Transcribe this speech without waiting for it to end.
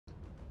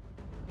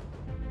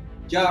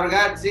Ciao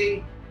ragazzi,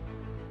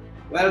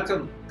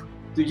 welcome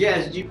to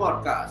JSG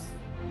podcast.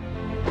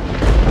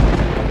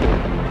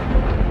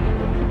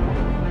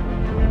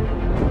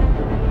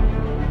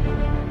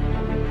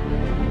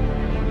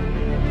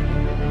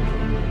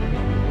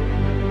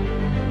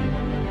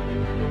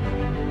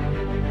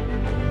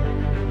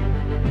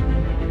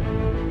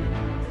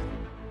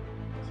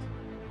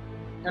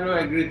 Hello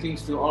and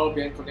greetings to all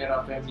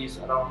Bianconera families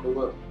around the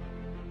world.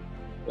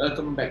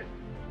 Welcome back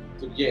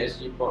to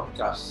JSG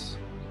podcast,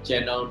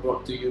 channel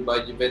brought to you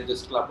by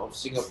Juventus Club of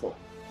Singapore.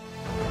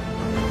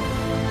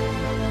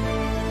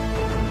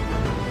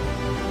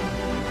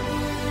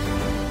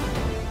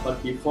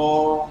 But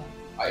before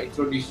I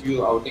introduce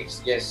you our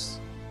next guest,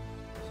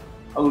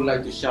 I would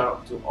like to shout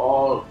out to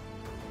all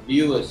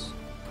viewers,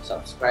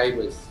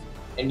 subscribers,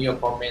 and your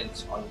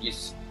comments on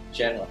this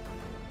channel.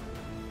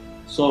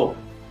 So,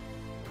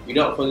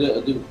 without further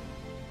ado,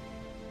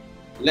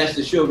 let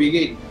the show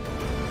begin.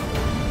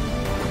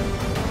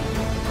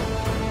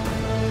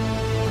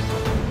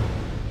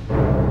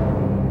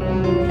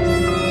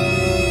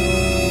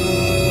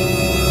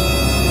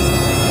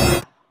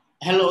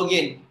 Hello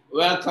again,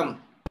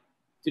 welcome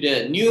to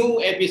the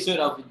new episode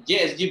of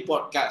JSG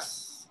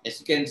Podcast. As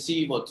you can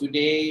see for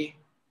today,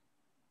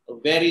 a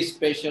very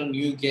special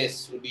new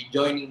guest will be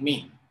joining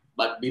me.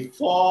 But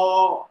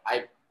before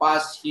I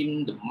pass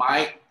him the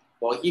mic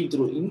for him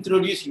to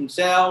introduce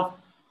himself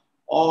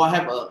or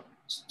have a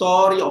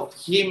story of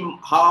him,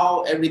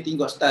 how everything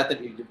got started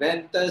with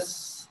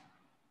Juventus,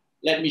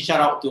 let me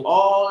shout out to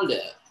all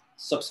the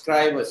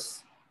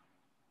subscribers,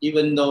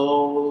 even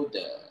though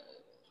the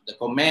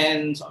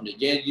comments on the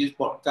JSG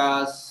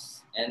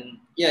podcast, and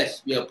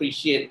yes, we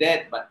appreciate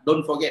that, but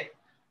don't forget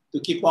to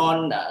keep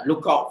on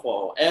look out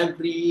for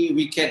every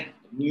weekend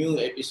new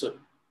episode.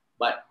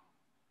 But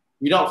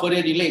without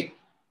further delay,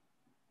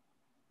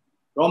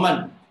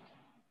 Roman,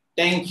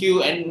 thank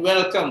you and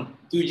welcome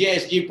to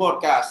JSG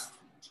podcast.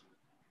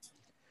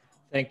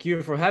 Thank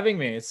you for having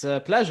me. It's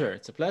a pleasure.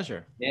 It's a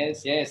pleasure.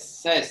 Yes.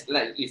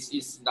 Like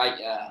it's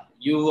like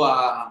you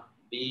are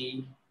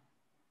the,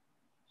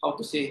 how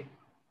to say,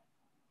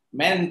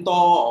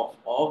 mentor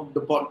of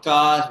the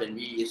podcast. When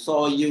we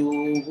saw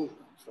you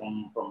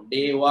from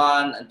day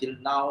one until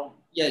now,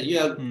 yeah, you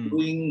are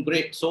doing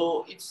great.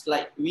 So it's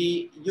like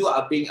you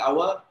are being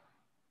our,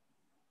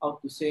 how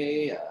to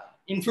say,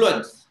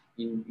 influence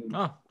in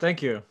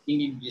thank you.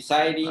 in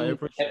deciding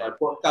to have a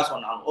podcast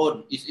on our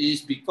own. It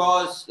is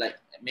because like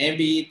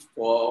maybe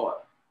for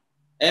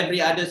every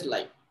others,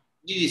 like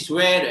this is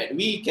where that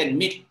we can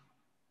meet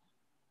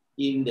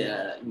in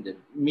the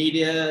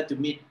media, to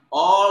meet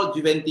all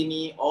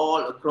Juventini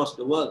all across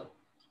the world,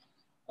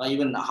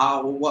 even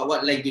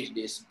what language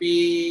they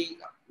speak,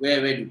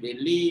 where do they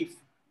live.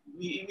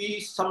 We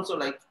some sort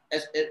like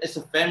as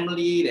a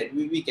family that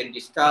we can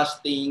discuss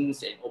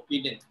things and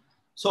opinions.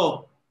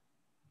 So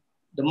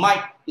the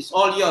mic is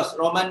all yours,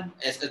 Roman.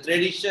 As a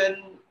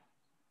tradition,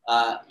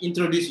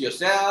 introduce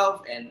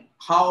yourself and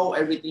how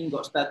everything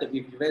got started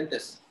with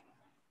Juventus.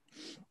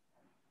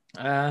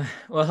 Well,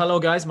 hello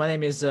guys. My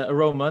name is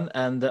Roman,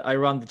 and I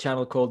run the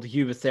channel called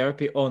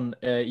JuveTherapy on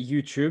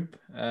YouTube.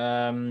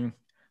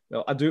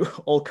 Well, I do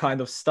all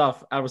kind of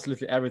stuff,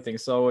 absolutely everything.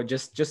 So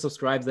just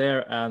subscribe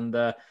there, and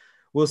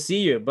we'll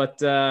see you. But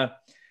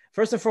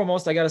first and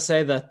foremost, I gotta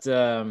say that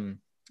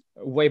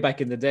way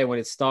back in the day when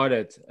it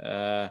started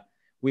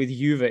with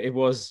Juve, it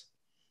was,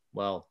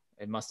 well,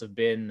 it must have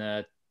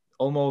been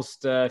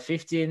almost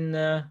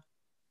 15,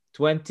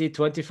 20,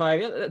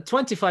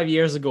 25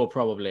 years ago,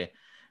 probably.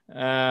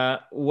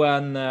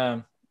 When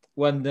Roberto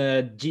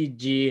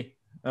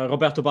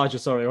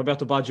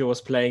Baggio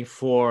was playing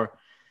for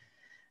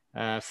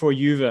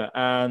Juve,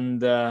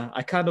 and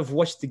I kind of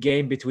watched the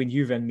game between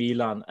Juve and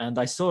Milan, and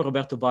I saw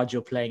Roberto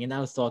Baggio playing, and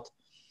I thought,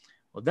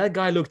 well, that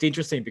guy looked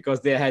interesting because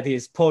they had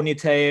his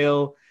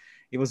ponytail.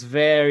 He was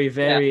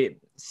very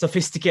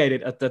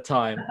sophisticated at the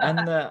time,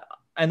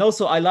 and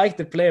also I liked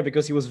the player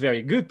because he was a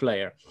very good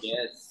player.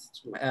 Yes,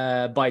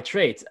 by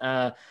trade.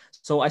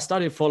 So I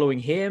started following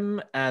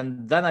him,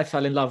 and then I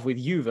fell in love with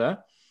Juve,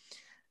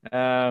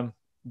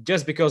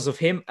 just because of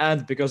him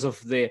and because of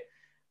the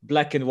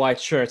black and white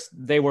shirts.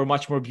 They were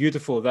much more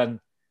beautiful than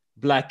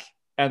black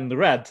and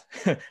red,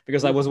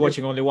 because I was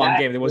watching only one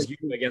game. There was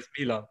Juve against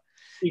Milan.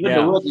 Even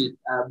the word is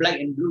black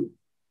and blue.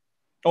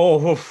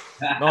 Oh,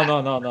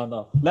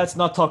 no. Let's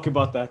not talk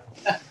about that.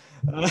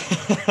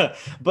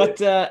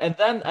 But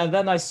and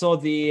then I saw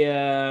the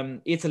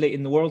Italy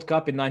in the World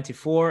Cup in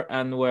 '94,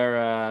 and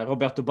where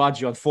Roberto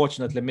Baggio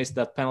unfortunately missed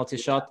that penalty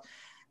shot,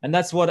 and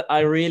that's what I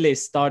really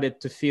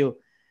started to feel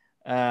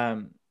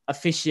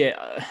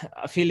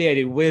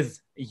affiliated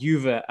with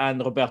Juve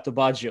and Roberto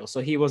Baggio.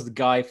 So he was the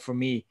guy for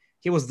me.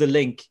 He was the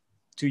link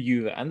to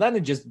Juve, and then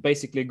it just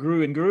basically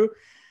grew and grew.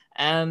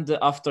 And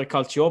after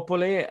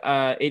Calciopoli,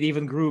 it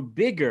even grew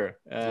bigger.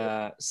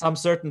 Some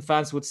certain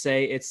fans would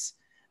say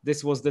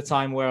this was the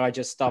time where I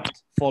just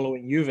stopped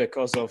following Juve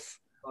because of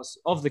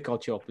the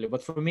Calciopoli.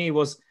 But for me, it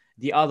was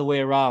the other way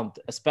around,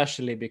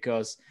 especially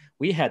because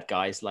we had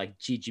guys like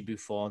Gigi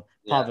Buffon,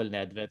 Pavel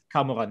Nedved,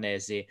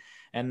 Camoranesi,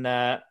 and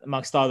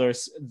amongst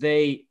others,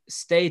 they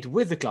stayed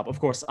with the club. Of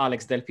course,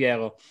 Alex Del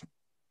Piero,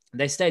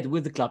 they stayed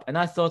with the club. And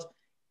I thought,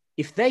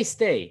 if they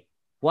stay,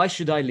 why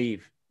should I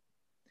leave?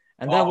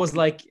 And that was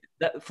like,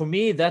 that for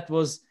me, that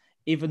was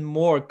even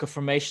more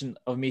confirmation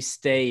of me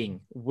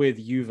staying with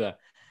Juve.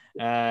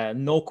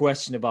 No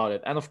question about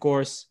it. And of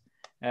course,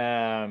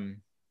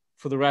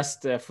 for the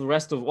rest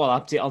of,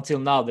 well, until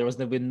now, there has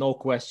been no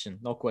question.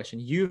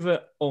 Juve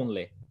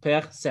only,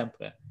 per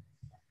sempre.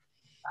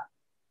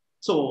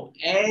 So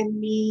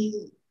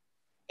anybody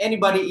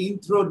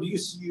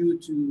introduced you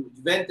to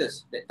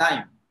Juventus that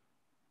time?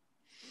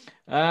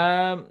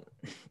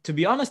 To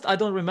be honest, I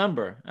don't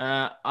remember.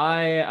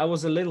 I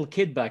was a little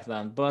kid back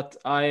then, but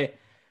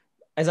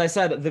as I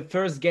said, the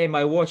first game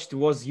I watched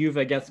was Juve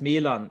against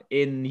Milan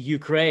in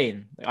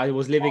Ukraine. I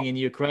was living in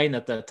Ukraine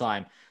at that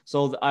time,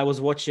 so I was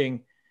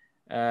watching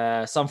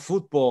some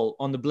football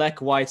on the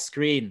black-white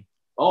screen.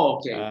 Oh,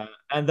 okay.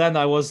 And then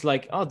I was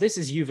like, oh, this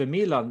is Juve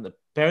Milan,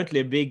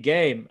 apparently a big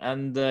game.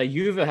 And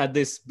Juve had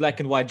this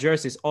black and white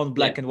jerseys on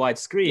black and white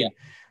screen.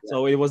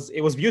 So it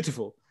was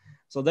beautiful.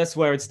 So that's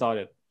where it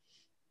started.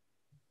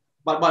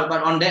 But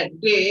on that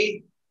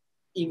day,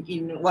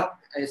 in what,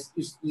 as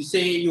you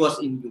say, you was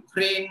in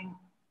Ukraine,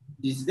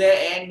 is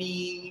there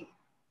any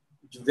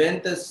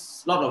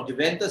lot of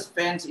Juventus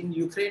fans in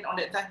Ukraine on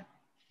that time?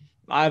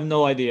 I have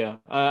no idea.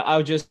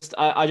 I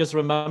just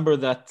remember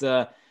that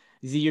the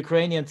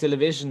Ukrainian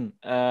television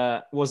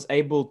was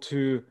able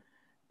to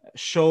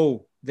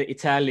show the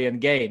Italian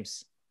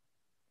games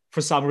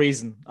for some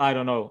reason. I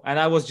don't know. And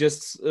I was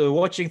just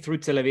watching through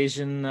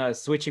television,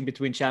 switching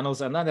between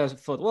channels. And then I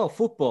thought, well,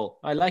 football.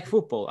 I like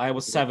football. I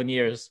was 7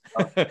 years.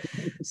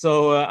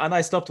 So, and I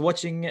stopped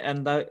watching,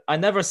 and I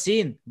never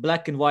seen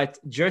black and white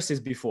jerseys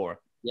before.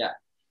 Yeah.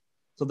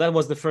 So that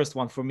was the first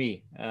one for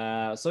me.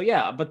 So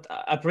yeah, but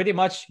I pretty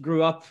much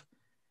grew up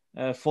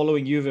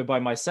following Juve by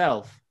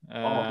myself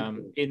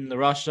in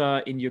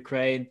Russia, in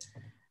Ukraine.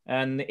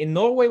 And in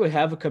Norway, we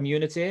have a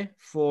community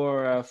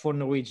for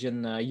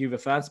Norwegian Juve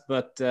fans,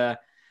 but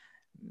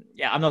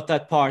yeah, I'm not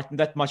that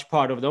much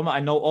part of them. I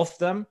know of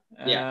them,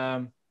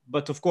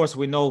 but of course,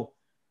 we know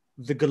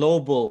the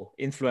global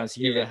influence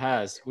Juve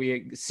has.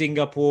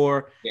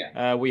 Singapore,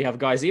 we have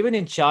guys even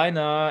in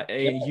China,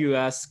 in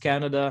US,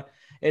 Canada.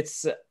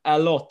 It's a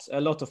lot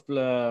of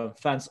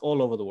fans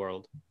all over the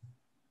world.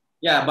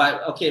 Yeah,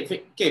 but okay.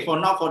 For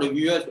now, for the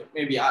viewers,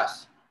 maybe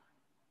ask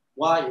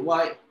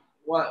why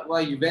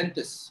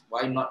Juventus?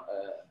 Why not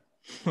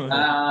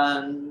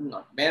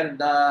not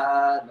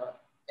Merda, not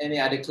any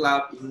other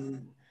club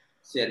in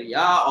Serie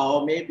A,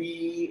 or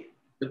maybe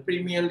the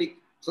Premier League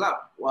club?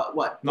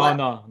 What?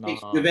 No.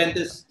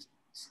 Juventus.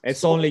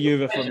 It's only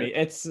Juve for me.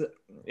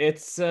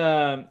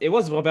 It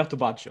was Roberto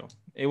Baggio.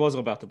 It was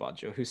Roberto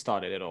Baggio who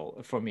started it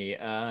all for me,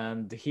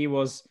 and he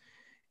was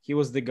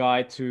the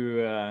guy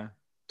to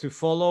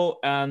follow.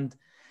 And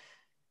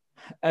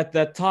at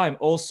that time,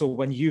 also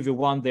when Juve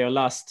won their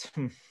last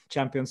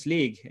Champions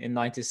League in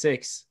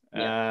 '96,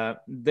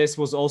 this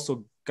was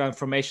also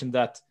confirmation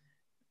that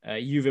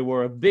Juve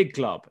were a big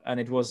club, and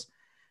it was,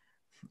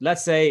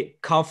 let's say,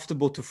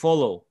 comfortable to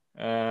follow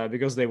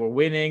because they were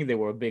winning. They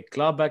were a big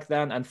club back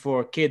then, and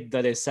for a kid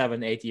that is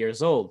 7-8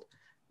 years old,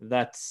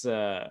 that's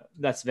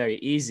very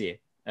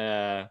easy.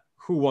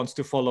 Who wants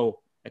to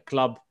follow a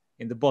club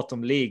in the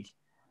bottom league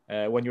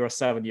when you're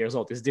 7 years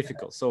old? It's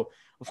difficult. So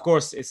of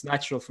course it's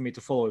natural for me to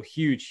follow a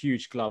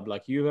huge club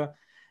like Juve,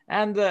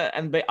 and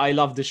I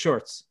love the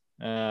shirts.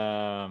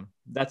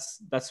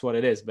 That's what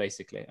it is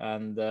basically.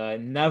 And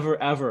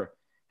never ever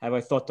have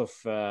I thought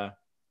of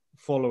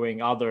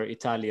following other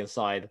Italian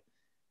side.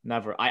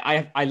 Never.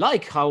 I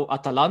like how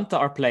Atalanta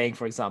are playing,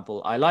 for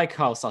example. I like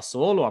how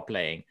Sassuolo are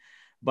playing,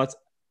 but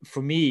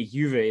for me,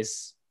 Juve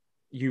is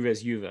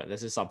Juve.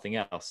 This is something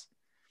else.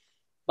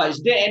 But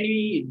is there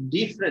any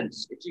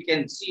difference if you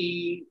can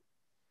see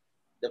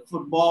the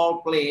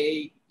football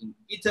play in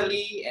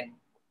Italy and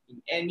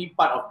in any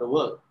part of the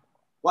world?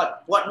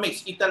 What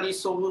makes Italy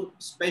so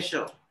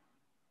special?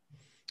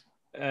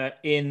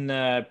 In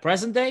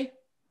present day?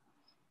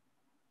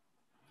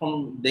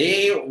 From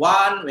day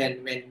one,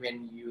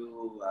 when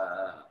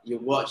you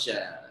watch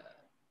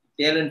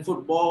Italian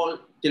football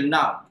till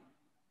now?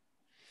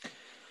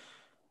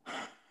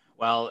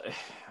 Well,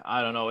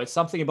 I don't know. It's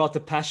something about the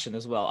passion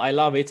as well. I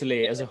love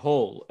Italy as a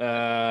whole.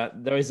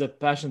 There is a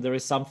passion. There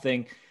is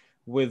something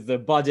with the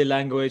body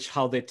language,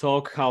 how they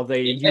talk, how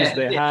they use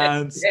their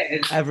hands,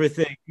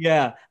 everything.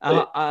 Yeah,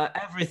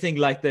 everything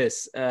like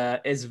this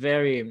is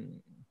very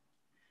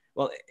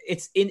well.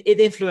 It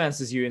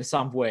influences you in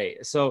some way.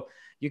 So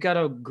you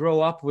gotta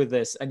grow up with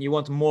this, and you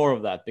want more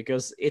of that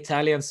because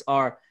Italians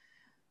are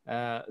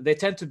they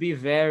tend to be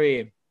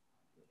very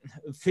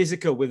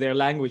physical with their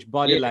language.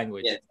 Body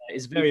language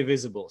is very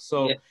visible.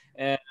 So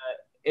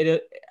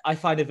I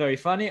find it very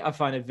funny. I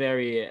find it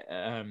very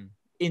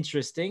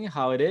interesting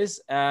how it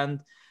is, and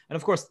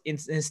of course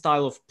in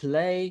style of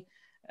play,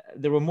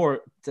 they were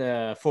more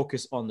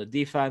focused on the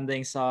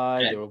defending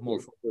side. They were more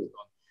focused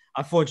on,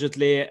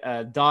 unfortunately,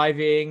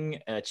 diving,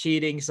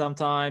 cheating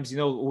sometimes.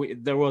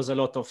 There was a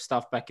lot of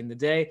stuff back in the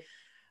day.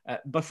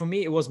 But for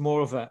me, it was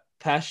more of a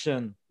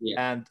passion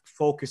and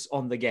focus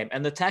on the game.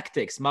 And the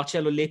tactics,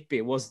 Marcello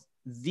Lippi was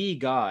the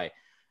guy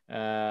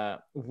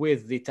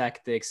with the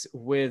tactics,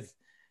 with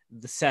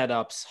the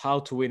setups, how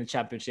to win a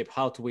championship,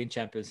 how to win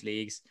Champions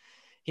Leagues.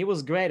 He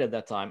was great at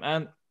that time.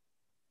 And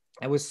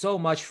there was so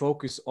much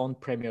focus on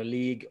Premier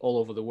League all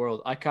over the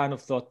world. I kind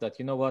of thought that,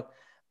 you know what,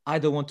 I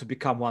don't want to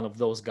become one of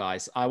those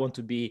guys. I want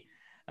to be,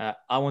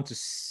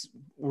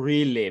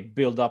 really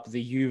build up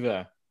the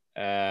Juve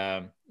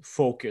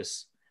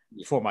focus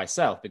for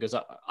myself, because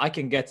I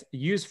can get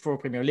used for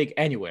Premier League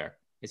anywhere.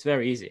 It's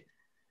very easy.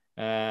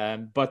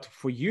 But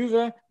for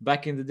Juve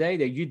back in the day,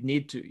 that you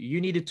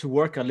needed to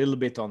work a little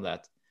bit on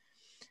that.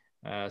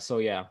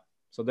 So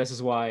this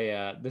is why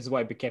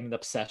it became an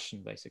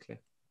obsession, basically.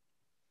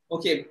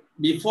 Okay,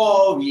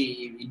 before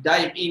we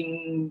dive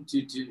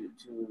into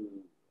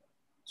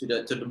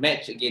the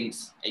match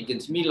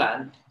against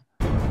Milan.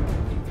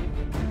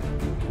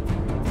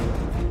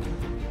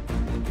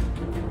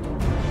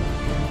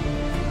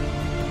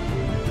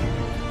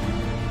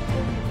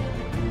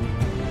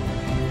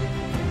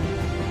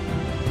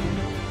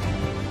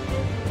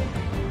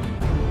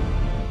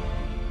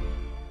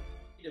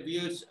 The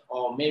viewers,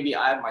 or maybe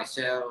I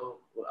myself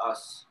will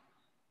ask,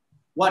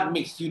 what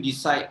makes you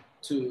decide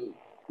to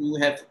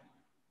have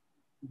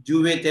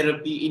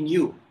JuveTherapy in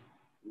you?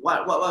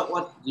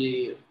 What's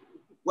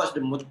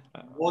the motive?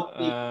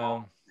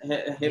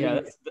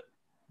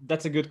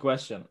 That's a good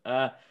question.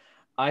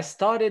 I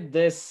started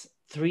this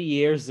 3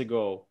 years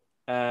ago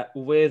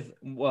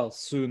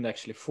soon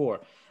actually 4,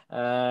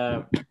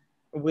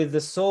 with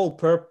the sole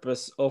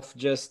purpose of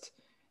just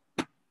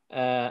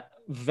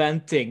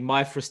venting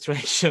my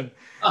frustration,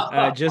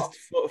 just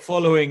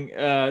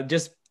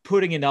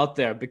putting it out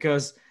there,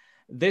 because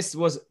this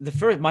was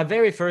my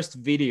very first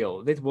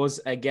video. That was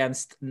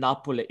against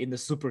Napoli in the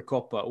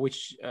Supercoppa,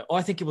 which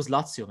I think it was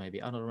Lazio,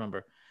 maybe, I don't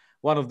remember,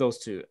 one of those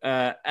two,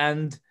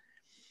 and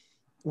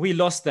we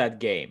lost that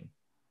game.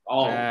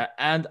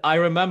 And I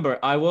remember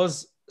I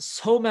was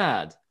so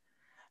mad.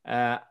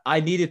 I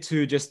needed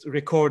to just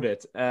record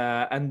it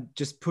and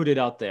just put it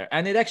out there,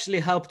 and it actually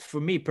helped for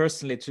me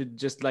personally to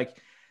just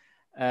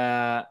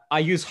I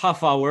use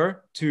half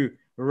hour to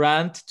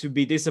rant, to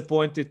be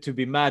disappointed, to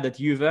be mad at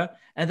Juve,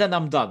 and then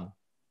I'm done.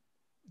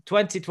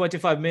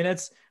 20-25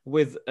 minutes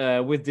with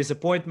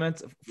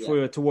disappointment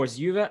towards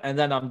Juve, and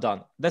then I'm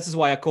done. This is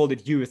why I called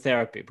it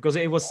JuveTherapy, because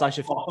it was such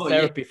a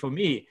therapy for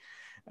me,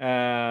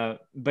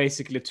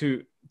 basically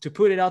to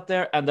put it out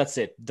there, and that's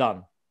it,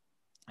 done.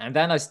 And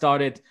then I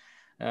started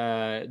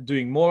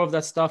doing more of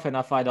that stuff, and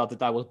I find out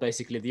that I was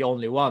basically the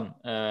only one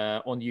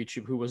on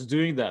YouTube who was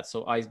doing that.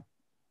 So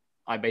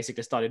I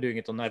basically started doing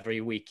it on every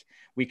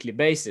weekly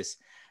basis,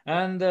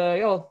 and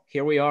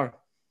here we are.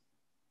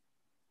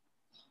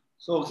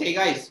 So, okay,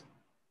 guys,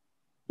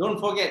 don't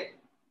forget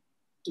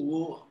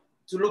to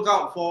look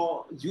out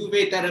for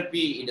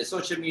JuveTherapy in the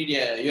social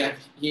media. You have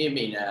him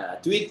in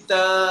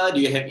Twitter.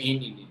 Do you have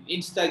him in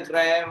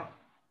Instagram?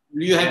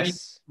 Do you have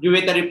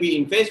JuveTherapy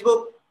in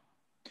Facebook?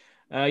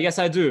 Yes,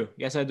 I do.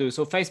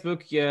 So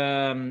Facebook,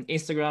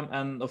 Instagram,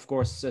 and of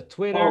course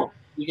Twitter.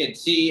 You can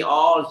see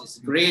all his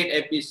great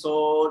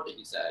episode,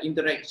 his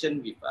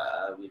interaction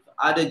with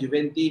other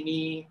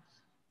Juventini,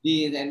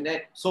 this and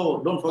that.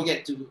 So don't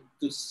forget to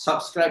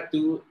subscribe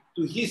to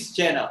his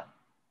channel.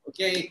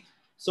 Okay.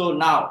 So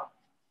now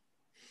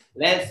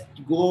let's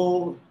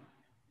go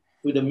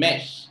to the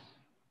match.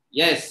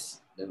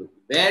 Yes, the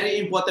very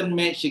important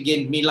match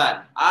against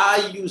Milan. Are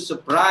you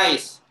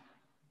surprised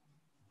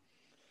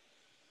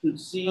to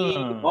see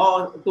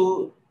or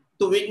to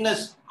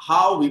witness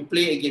how we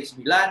play against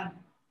Milan?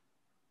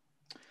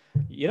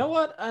 You know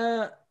what?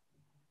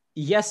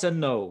 Yes and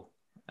no,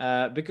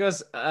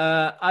 because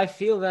I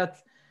feel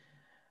that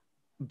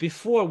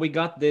before we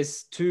got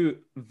these 2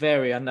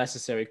 very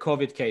unnecessary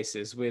COVID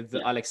cases with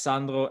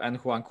Alexandro and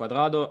Juan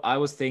Cuadrado, I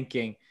was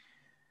thinking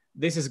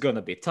this is going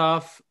to be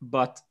tough,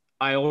 but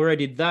I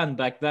already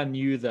back then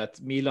knew that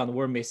Milan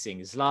were missing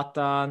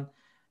Zlatan,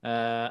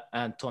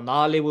 and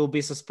Tonali will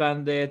be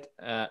suspended.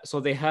 So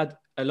they had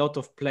a lot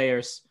of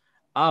players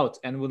out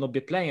and will not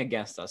be playing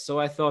against us. So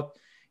I thought,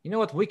 you know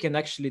what, we can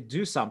actually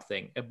do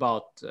something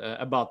about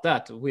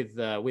that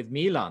with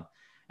Milan.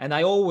 And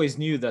I always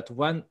knew that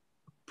when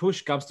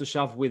push comes to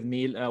shove with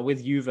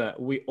Juve,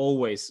 we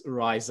always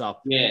rise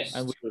up,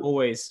 and we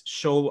always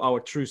show our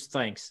true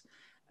strengths.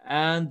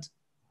 And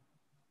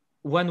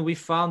when we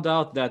found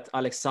out that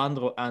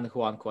Alexandro and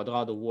Juan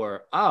Cuadrado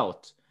were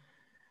out,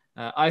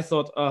 I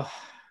thought,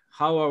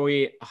 how are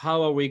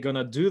we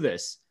gonna do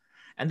this?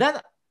 And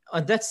then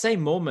at that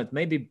same moment,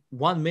 maybe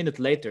 1 minute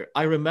later,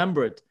 I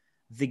remembered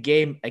the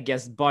game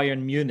against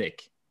Bayern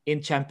Munich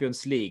in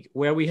Champions League,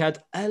 where we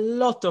had a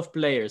lot of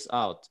players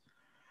out,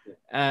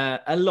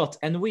 a lot,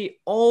 and we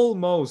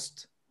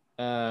almost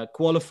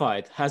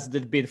qualified has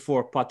it been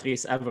for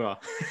Patrice Evra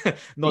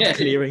not Yeah.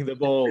 clearing the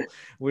ball.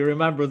 We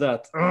remember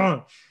that.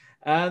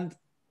 And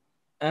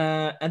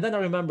then I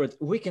remembered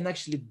we can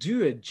actually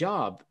do a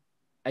job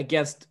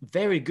against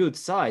very good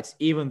sides,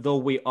 even though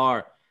we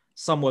are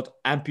somewhat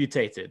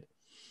amputated.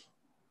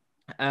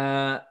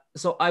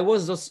 So I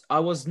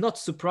was not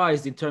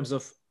surprised in terms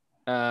of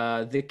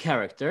the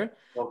character,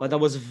 but I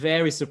was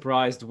very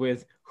surprised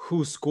with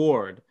who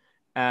scored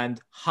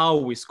and how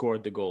we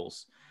scored the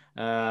goals.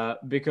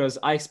 Because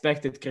I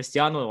expected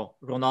Cristiano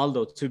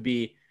Ronaldo to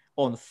be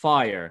on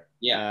fire,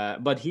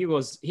 but he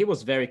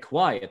was very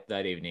quiet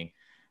that evening.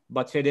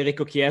 But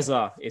Federico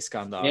Chiesa is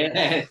Iskandar.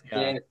 Yes, Yeah.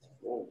 yes.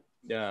 Oh.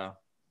 Yeah.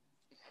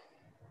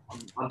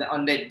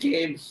 On that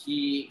game,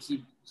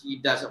 he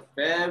does a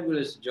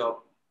fabulous job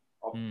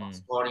of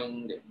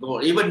scoring the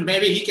goal. Even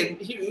maybe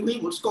he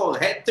would score a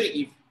hat trick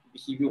if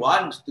he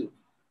wants to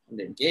in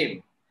that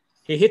game.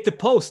 He hit the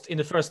post in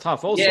the first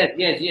half also.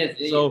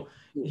 Yes. So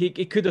he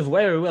could have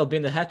very well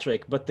been a hat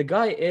trick, but the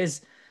guy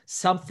is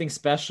something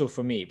special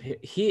for me.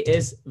 He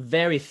is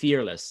very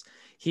fearless.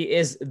 He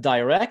is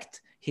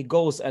direct. He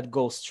goes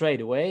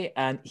straight away,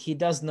 and he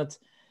does not.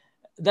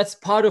 That's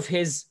part of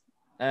his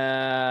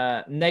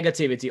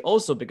negativity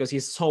also, because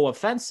he's so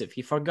offensive.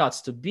 He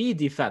forgets to be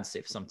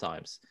defensive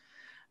sometimes.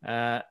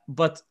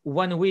 But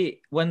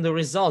when the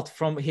result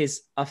from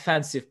his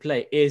offensive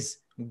play is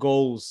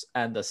goals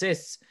and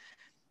assists,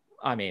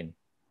 I mean,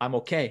 I'm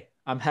okay.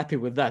 I'm happy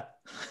with that.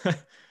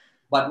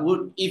 But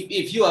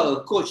if you are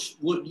a coach,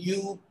 would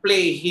you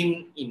play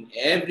him in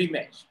every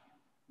match?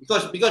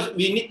 Because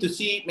we need to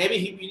see, we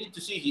need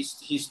to see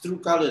his true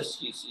colors,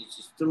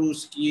 his true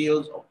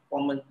skills or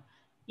performance.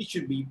 He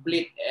should be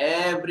played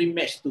every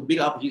match to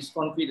build up his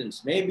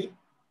confidence. Maybe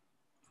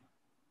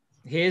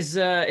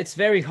it's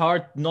very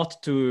hard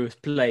not to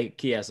play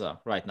Chiesa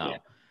right now. Yeah.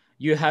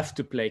 You have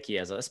to play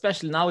Chiesa,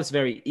 especially now. It's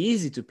very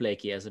easy to play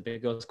Chiesa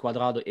because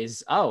Cuadrado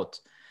is out.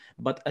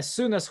 But as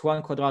soon as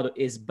Juan Cuadrado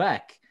is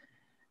back,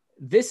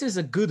 this is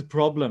a good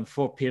problem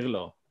for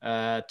Pirlo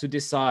to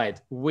decide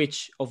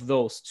which of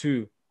those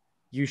two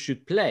you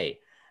should play.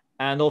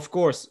 And of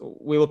course,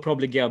 we will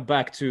probably get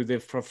back to the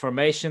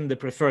formation, the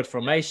preferred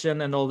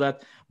formation and all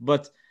that.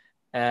 But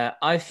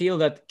I feel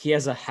that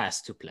Chiesa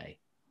has to play.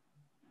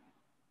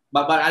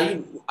 But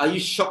are you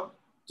shocked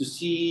to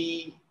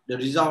see the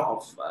result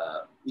of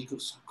we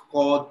could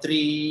score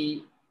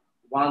 3-1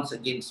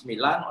 against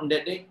Milan on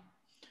that day?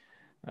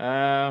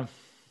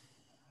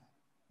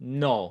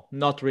 No,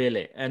 not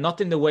really.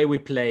 Not in the way we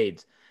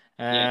played.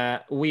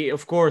 We,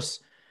 of course,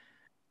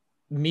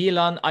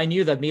 Milan, I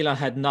knew that Milan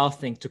had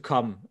nothing to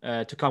come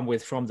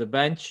with from the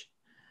bench.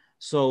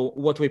 So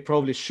what we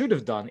probably should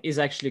have done is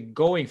actually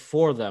going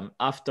for them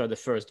after the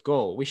first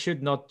goal. We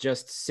should not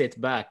just sit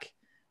back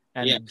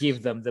and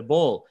give them the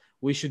ball.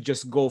 We should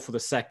just go for the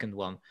second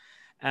one.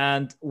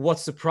 And what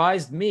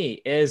surprised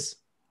me is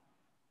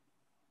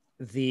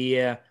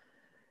the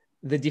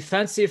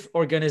defensive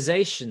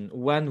organization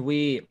when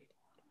we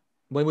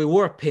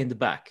were pinned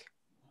back.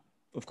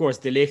 Of course,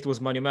 De Ligt was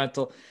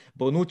monumental.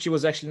 Bonucci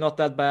was actually not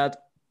that bad.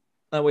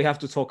 And we have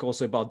to talk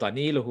also about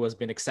Danilo, who has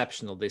been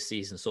exceptional this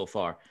season so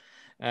far.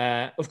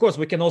 Of course,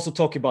 we can also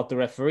talk about the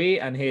referee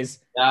and his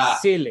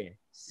silly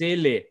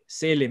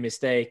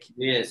mistake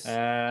with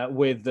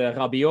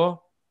Rabiot.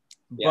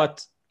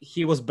 But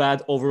he was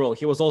bad overall.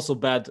 He was also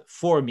bad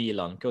for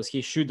Milan because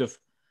he should have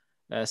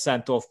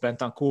sent off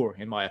Bentancur,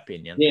 in my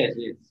opinion. Yes.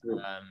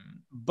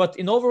 But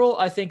in overall,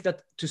 I think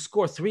that to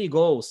score 3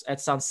 goals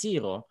at San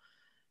Siro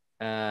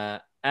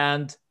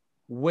and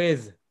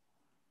with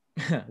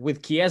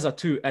Chiesa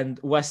 2 and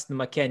Weston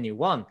McKennie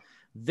 1,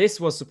 this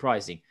was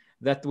surprising.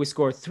 That we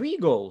scored 3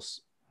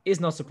 goals is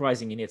not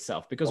surprising in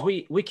itself because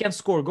we can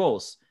score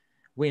goals.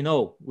 We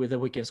know whether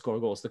we can score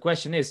goals. The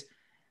question is,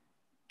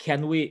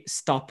 can we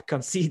stop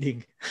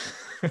conceding?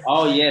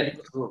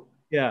 True.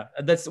 Yeah,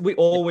 we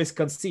always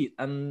concede,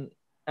 and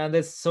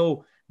it's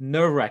so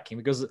nerve-wracking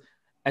because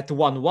at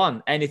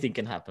 1-1 anything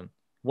can happen.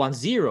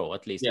 1-0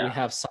 at least we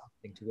have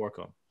something to work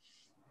on.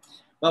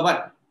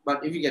 But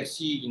if you can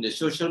see in the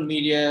social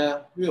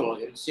media, we all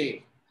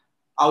say,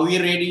 are we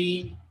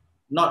ready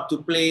not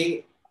to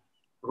play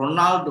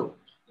Ronaldo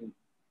in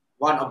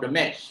one of the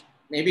match?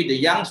 Maybe the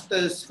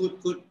youngsters could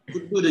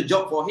do the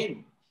job for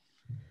him.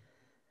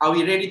 Are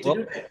we ready to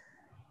do that?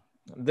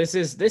 This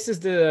is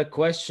the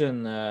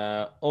question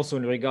also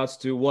in regards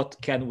to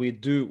what can we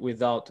do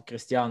without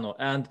Cristiano.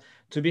 And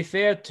to be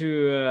fair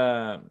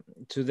to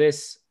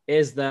this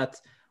is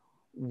that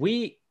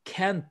we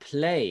can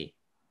play,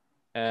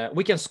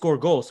 we can score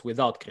goals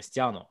without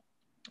Cristiano.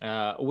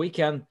 We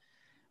can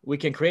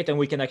create and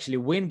we can actually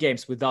win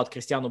games without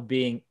Cristiano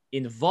being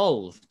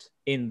involved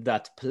in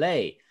that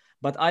play.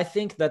 But I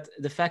think that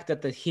the fact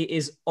that he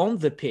is on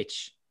the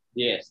pitch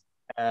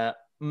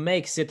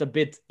makes it a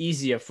bit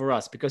easier for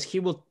us because he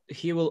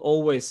will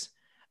always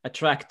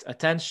attract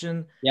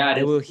attention.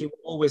 He will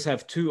always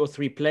have 2 or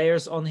 3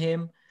 players on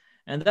him,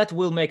 and that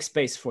will make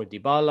space for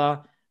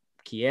Dybala,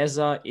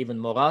 Chiesa, even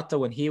Morata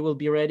when he will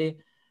be ready.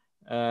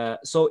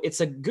 So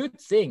it's a good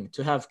thing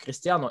to have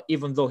Cristiano,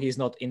 even though he's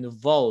not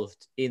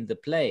involved in the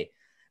play.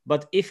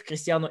 But if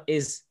Cristiano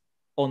is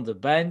on the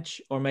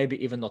bench or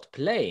maybe even not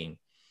playing,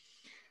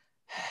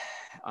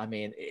 I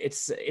mean,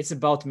 it's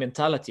about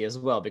mentality as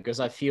well, because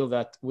I feel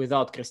that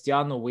without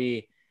Cristiano,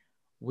 we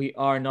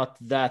are not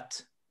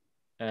that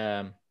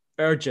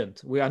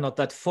urgent. We are not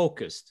that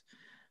focused.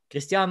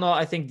 Cristiano,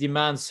 I think,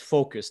 demands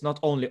focus, not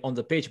only on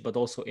the pitch, but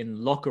also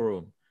in locker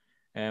room.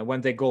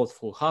 When they go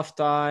through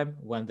halftime,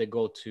 when they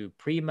go to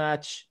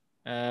pre-match,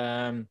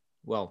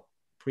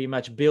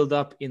 pre-match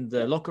build-up in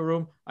the locker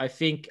room, I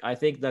think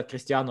that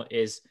Cristiano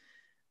is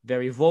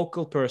very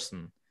vocal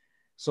person.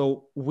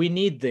 So we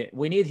need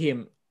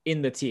him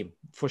in the team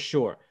for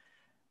sure.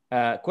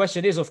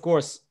 Question is, of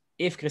course,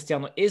 if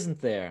Cristiano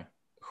isn't there,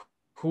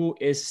 who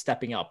is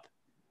stepping up?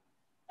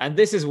 And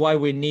this is why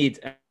we need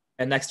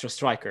an extra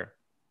striker.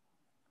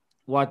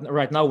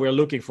 Right now we're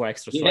looking for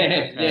extra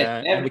striker,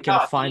 yes. And we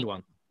cannot find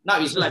one. Now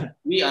it's like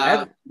we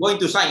are going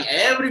to sign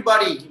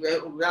everybody.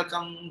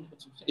 Welcome.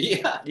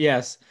 Yeah.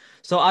 Yes.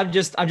 So I'm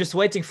just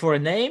waiting for a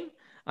name.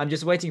 I'm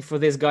just waiting for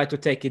this guy to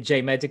take a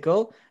J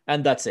medical,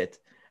 and that's it.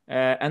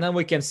 And then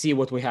we can see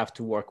what we have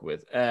to work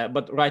with.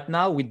 But right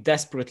now we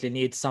desperately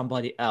need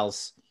somebody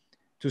else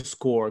to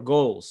score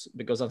goals,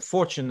 because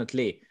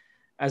unfortunately,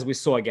 as we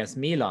saw against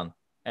Milan,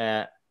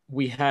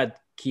 we had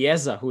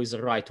Chiesa, who is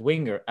a right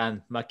winger,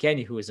 and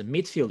McKennie, who is a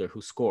midfielder,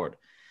 who scored.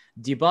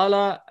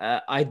 Dybala,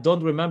 I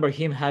don't remember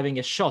him having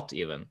a shot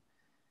even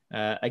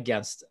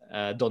against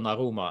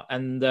Donnarumma.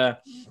 And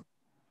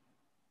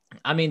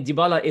I mean,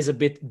 Dybala is a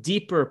bit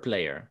deeper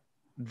player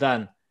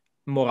than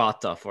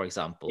Morata, for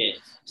example. Yes.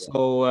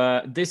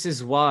 So this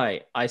is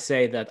why I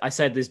say that. I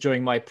said this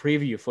during my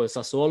preview for the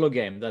Sassuolo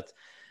game, that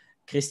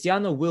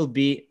Cristiano will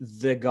be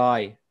the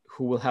guy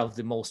who will have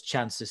the most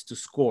chances to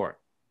score.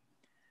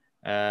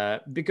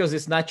 Because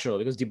it's natural,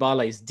 because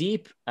Dybala is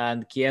deep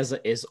and Chiesa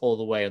is all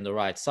the way on the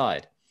right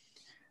side.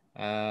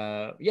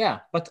 But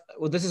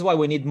this is why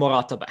we need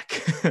Morata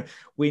back.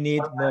 We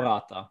need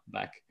Morata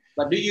back.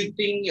 But do you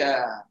think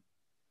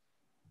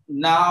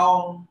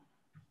now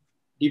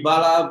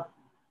Dybala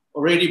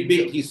already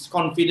built his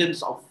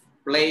confidence of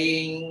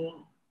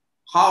playing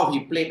how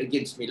he played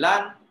against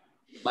Milan?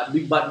 But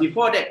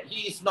before that,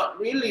 he is not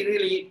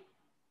really.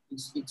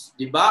 It's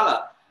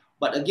Dybala.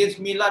 But against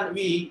Milan,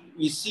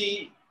 we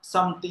see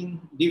something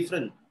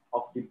different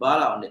of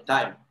Dybala on the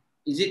time.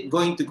 Is it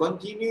going to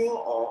continue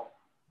or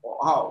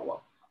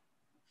how?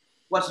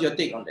 What's your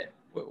take on that?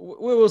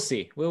 We will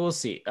see. We will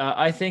see.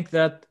 I think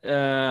that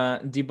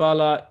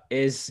Dybala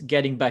is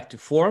getting back to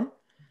form,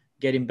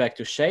 getting back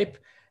to shape.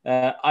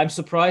 I'm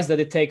surprised that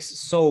it takes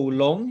so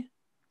long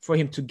for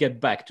him to get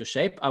back to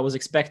shape. I was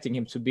expecting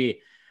him to be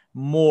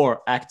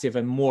more active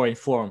and more in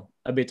form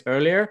a bit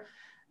earlier.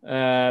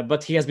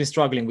 But he has been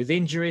struggling with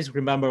injuries.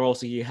 Remember,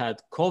 also he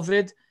had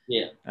COVID.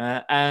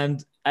 Yeah.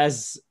 And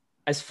as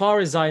far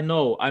as I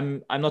know,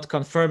 I'm not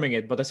confirming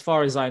it, but as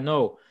far as I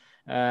know,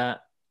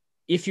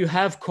 if you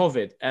have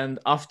COVID and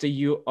after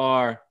you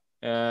are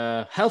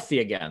healthy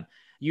again,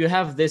 you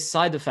have these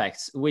side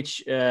effects,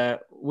 which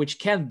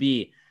can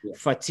be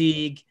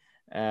fatigue,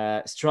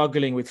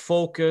 struggling with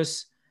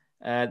focus.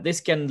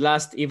 This can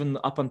last even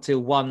up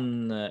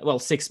until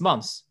 6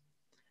 months.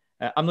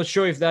 I'm not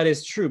sure if that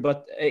is true,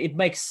 but it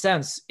makes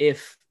sense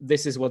if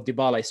this is what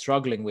Dybala is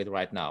struggling with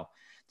right now,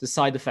 the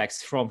side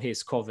effects from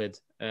his COVID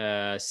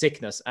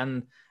sickness.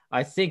 And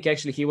I think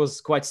actually he was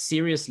quite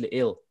seriously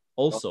ill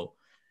also.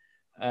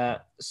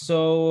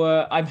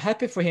 So I'm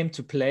happy for him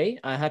to play.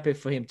 I'm happy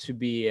for him to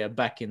be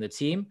back in the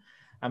team.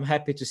 I'm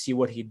happy to see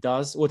what he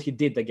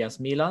did against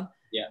Milan.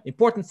 Yeah.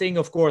 Important thing,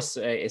 of course,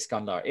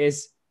 Iskandar,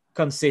 is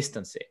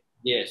consistency.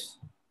 Yes.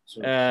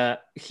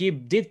 He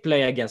did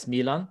play against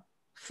Milan,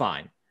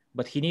 fine.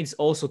 But he needs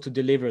also to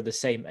deliver the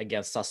same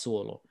against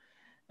Sassuolo.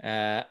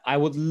 I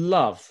would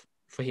love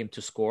for him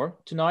to score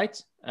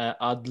tonight.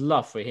 I'd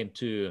love for him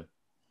to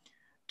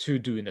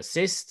do an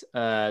assist,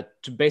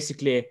 to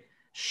basically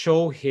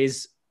show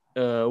his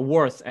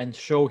worth and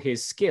show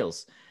his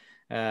skills.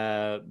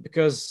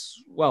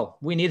 Because, well,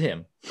 we need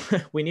him.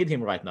 We need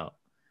him right now.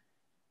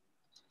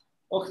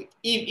 Okay,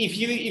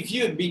 if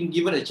you have been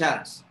given a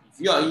chance,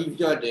 if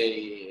you're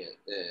the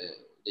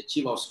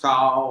chief of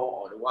scout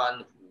or the one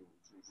who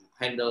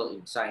handle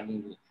in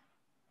signing,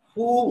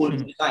 who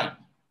would you sign?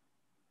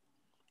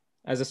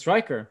 As a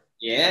striker?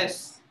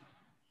 Yes.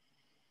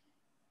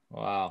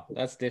 Wow,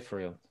 that's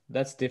difficult.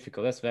 That's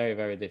difficult. That's very,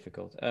 very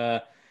difficult.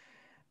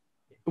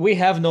 We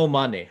have no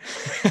money,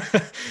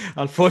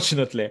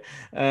 unfortunately.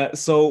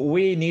 So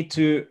we need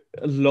to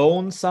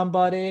loan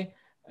somebody.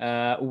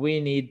 We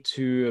need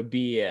to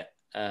be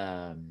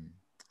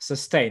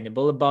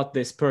sustainable about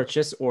this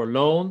purchase or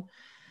loan.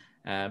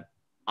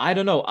 I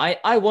don't know.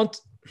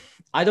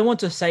 I don't want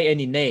to say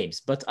any names,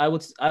 but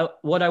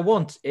what I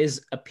want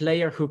is a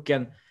player who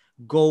can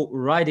go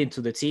right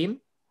into the team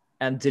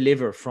and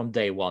deliver from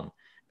day one.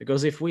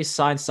 Because if we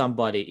sign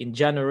somebody in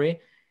January,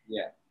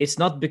 it's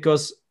not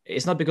because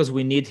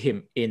we need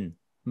him in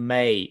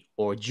May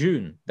or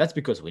June. That's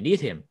because we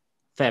need him.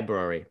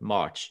 February,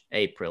 March,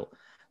 April.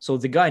 So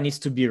the guy needs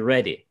to be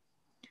ready.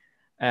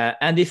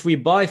 And if we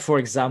buy, for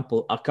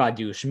example,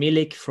 Arkadiusz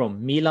Milik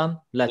from Milan,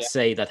 let's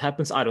say that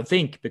happens. I don't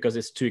think, because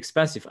it's too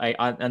expensive. I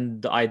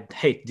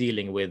hate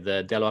dealing with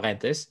De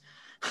Laurentiis,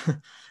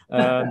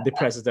 the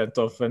president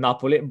of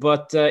Napoli.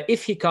 But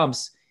if he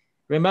comes,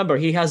 remember,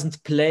 he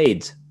hasn't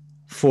played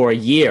for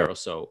a year or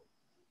so.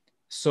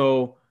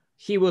 So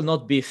he will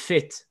not be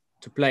fit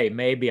to play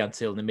maybe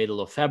until the middle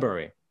of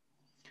February.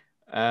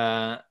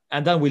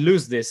 And then we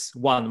lose this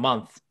 1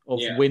 month of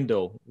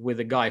window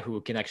with a guy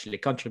who can actually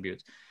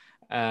contribute.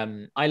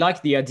 I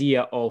like the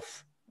idea of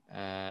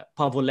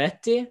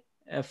Pavoletti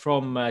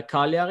from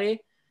Cagliari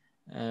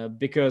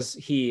because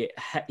he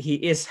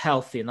is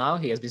healthy now.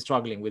 He has been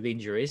struggling with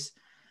injuries,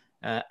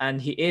 and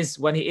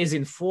when he is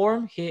in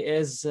form,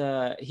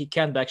 he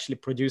can actually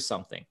produce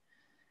something.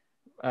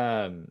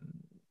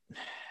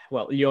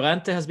 Well,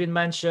 Llorente has been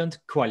mentioned.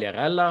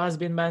 Quagliarella has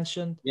been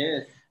mentioned.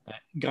 Yes.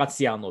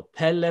 Graziano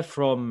Pelle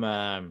from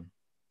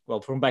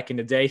back in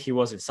the day. He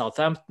was in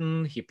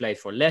Southampton. He played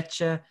for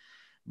Lecce.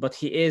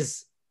 But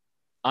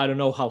I don't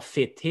know how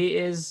fit he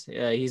is.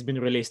 He's been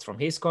released from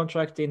his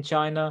contract in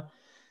China.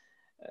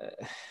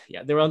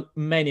 There are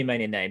many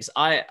names.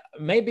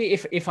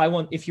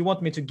 If you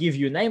want me to give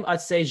you a name,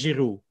 I'd say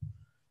Giroud.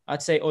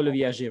 I'd say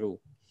Olivier Giroud.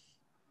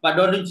 But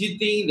don't you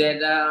think that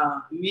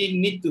we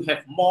need to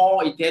have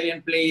more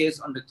Italian players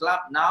on the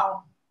club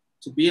now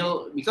to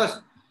build? Because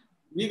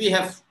we will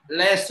have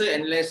lesser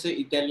and lesser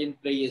Italian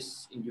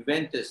players in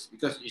Juventus,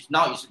 because it's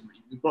like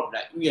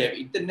we have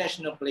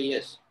international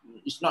players.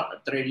 It's not a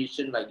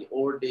tradition like the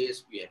old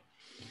days. We have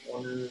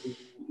only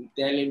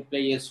Italian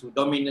players who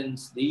dominate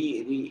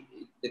the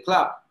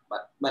club.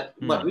 But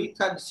we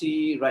can't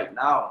see right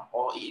now,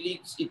 or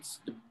it's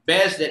the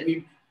best that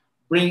we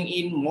bring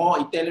in more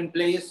Italian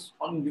players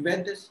on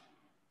Juventus.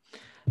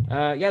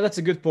 That's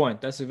a good point.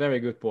 That's a very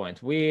good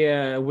point. We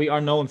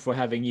are known for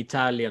having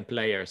Italian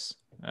players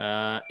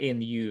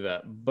in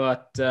Juve,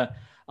 but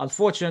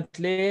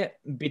unfortunately,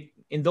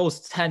 in those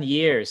 10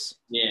 years,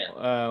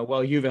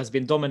 while Juve has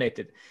been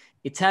dominated,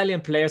 Italian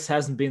players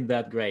hasn't been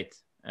that great.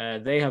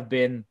 They have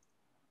been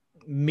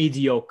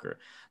mediocre.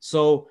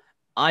 So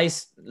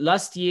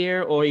last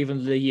year, or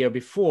even the year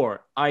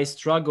before, I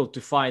struggled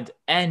to find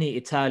any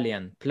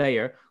Italian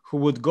player who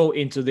would go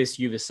into this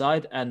Juve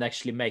side and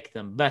actually make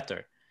them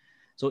better.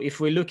 So if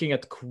we're looking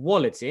at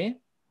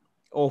quality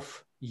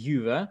of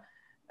Juve,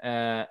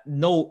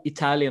 no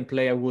Italian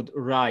player would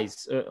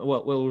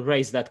will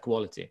raise that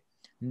quality.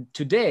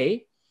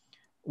 Today,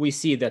 we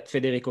see that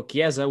Federico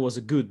Chiesa was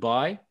a good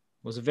buy,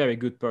 was a very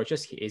good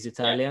purchase. He is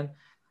Italian.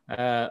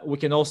 We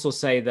can also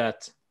say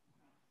that,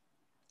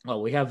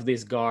 we have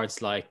these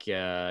guards like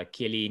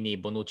Chiellini,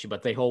 Bonucci,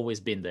 but they've always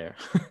been there.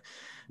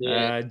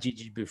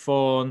 Gigi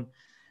Buffon.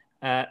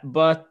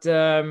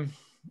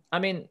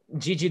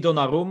 Gigi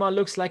Donnarumma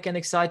looks like an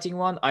exciting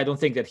one. I don't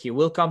think that he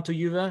will come to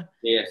Juve.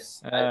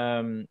 Yes.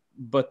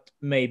 But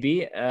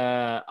maybe.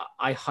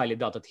 I highly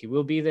doubt that he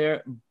will be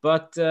there.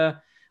 But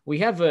we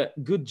have a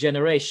good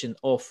generation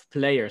of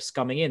players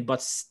coming in.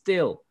 But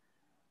still,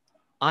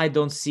 I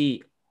don't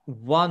see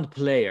one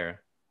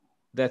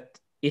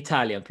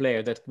Italian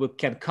player that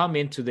can come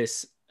into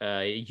this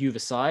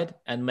Juve side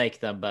and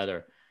make them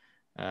better.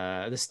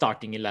 The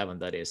starting 11,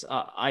 that is.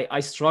 I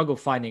struggle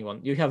finding one.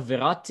 You have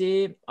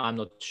Verratti. I'm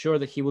not sure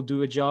that he will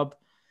do a job.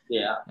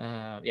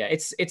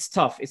 It's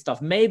tough. It's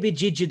tough. Maybe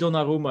Gigi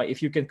Donnarumma,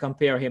 if you can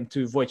compare him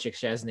to Wojciech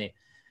Szczesny,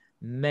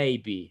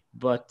 maybe.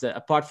 But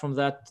apart from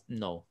that,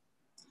 no.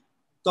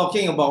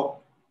 Talking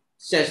about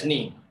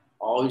Szczesny,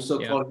 also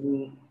called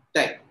him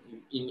Tech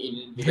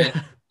in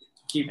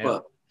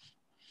keeper.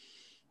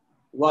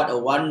 What a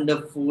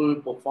wonderful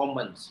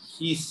performance.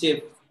 He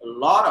saved a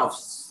lot of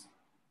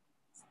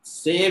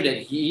save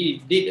that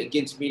he did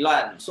against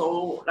Milan.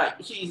 So like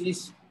we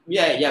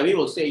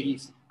will say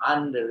he's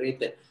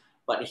underrated,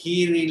 but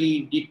he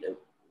really did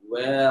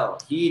well.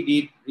 He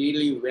did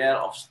really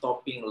well of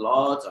stopping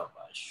lots of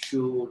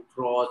shoot,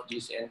 cross,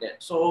 this and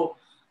that. So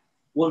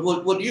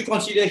would you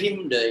consider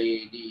him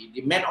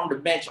the man on the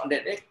bench on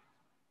that day?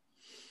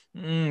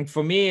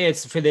 For me,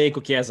 it's Federico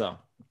Chiesa.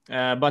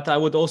 But I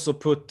would also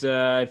put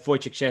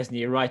Wojciech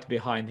Szczesny right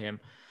behind him.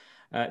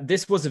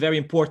 This was a very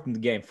important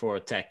game for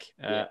Tech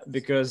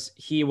because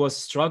he was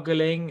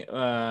struggling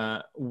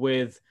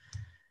with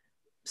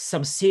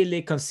some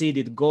silly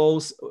conceded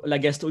goals.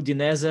 Against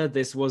Udinese,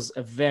 this was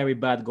a very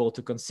bad goal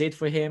to concede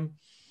for him.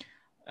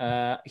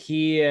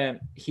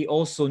 He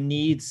also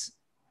needs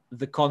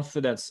the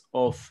confidence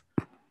of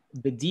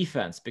the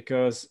defense,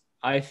 because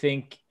I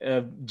think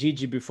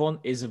Gigi Buffon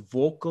is a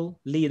vocal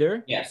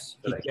leader. Yes,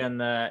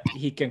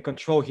 he can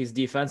control his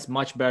defense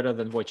much better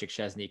than Wojciech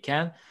Szczesny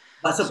can.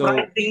 But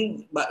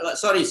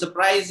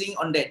surprising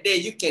on that day,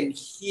 you can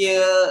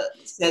hear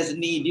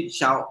Szczesny did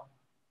shout.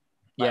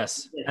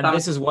 Yes, and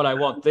this is what I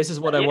want. This is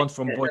what I want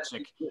from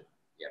Wojciech.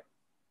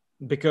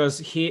 Because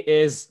he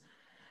is,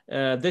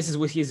 this is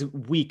what his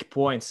weak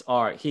points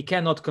are. He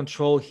cannot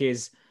control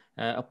his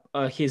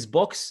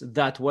box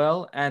that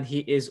well, and he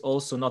is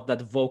also not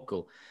that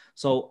vocal.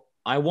 So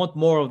I want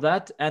more of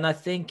that, and I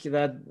think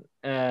that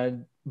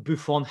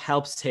Buffon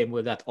helps him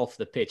with that off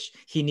the pitch.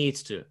 He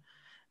needs to,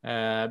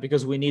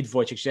 because we need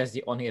Wojciech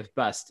Szczesny on his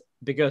best.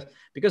 Because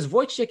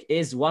Wojciech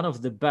is one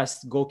of the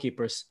best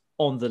goalkeepers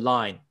on the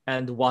line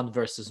and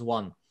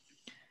 1-versus-1.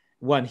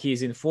 When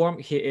he's in form,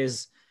 he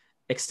is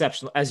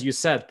exceptional, as you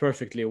said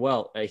perfectly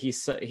well. He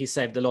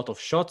saved a lot of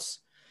shots.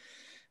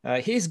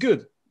 He's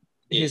good.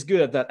 Yeah. He's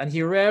good at that, and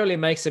he rarely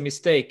makes a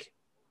mistake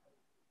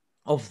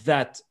of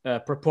that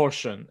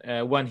proportion.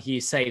 When he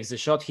saves a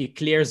shot, he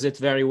clears it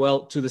very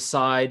well to the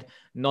side,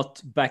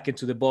 not back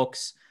into the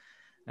box.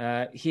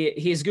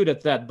 He's good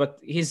at that, but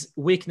his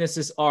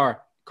weaknesses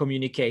are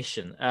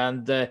communication.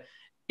 And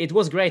it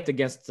was great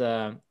against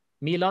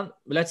Milan.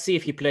 Let's see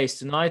if he plays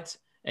tonight,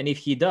 and if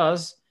he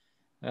does,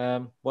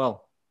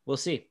 well, we'll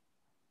see.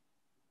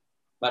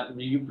 But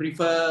do you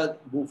prefer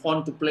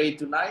Buffon to play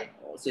tonight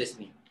or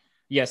Szczesny?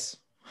 Yes,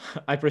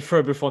 I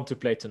prefer Buffon to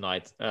play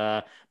tonight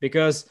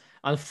because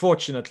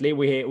unfortunately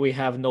we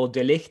have no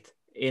De Ligt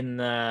in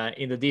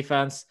the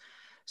defense,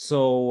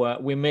 so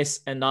we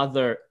miss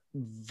another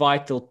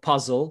vital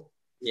puzzle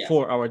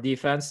for our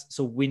defense.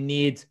 So we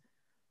need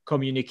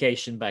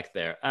communication back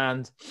there.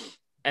 And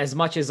as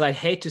much as I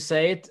hate to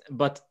say it,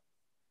 but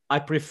I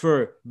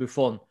prefer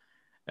Buffon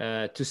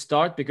to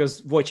start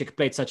because Wojciech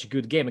played such a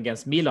good game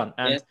against Milan,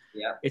 and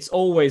it's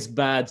always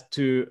bad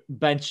to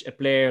bench a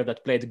player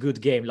that played a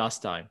good game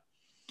last time.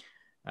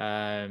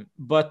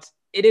 But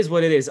it is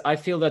what it is. I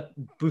feel that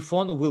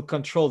Buffon will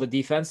control the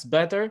defense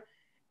better.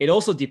 It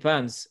also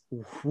depends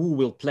who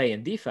will play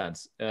in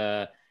defense.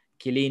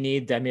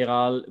 Chiellini,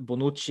 Demiral,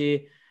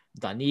 Bonucci,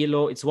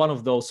 Danilo. It's one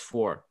of those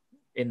four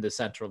in the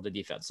center of the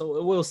defense.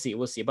 So we'll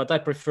see. But I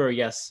prefer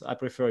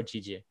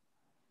Gigi.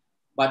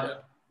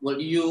 But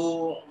will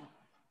you...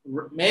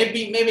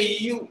 Maybe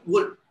you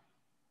would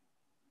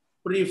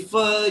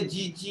prefer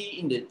Gigi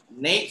in the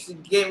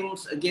next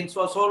games against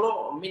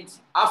Sassuolo? Means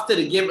after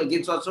the game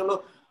against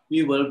Sassuolo,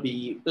 we will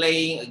be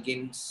playing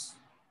against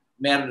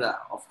Merda,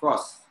 of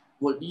course.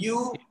 Would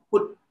you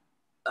put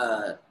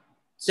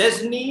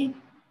Szczesny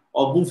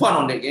or Buffon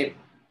on that game?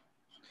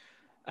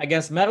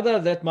 Against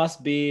Merda, that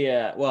must be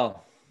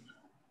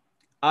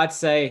I'd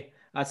say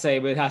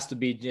it has to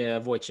be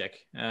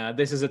Wojciech.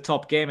 This is a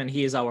top game, and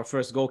he is our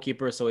first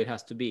goalkeeper, so it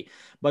has to be.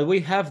 But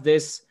we have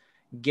this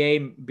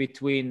game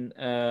between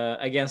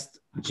against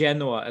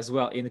Genoa as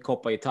well in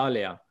Coppa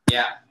Italia.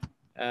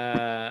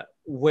 Yeah.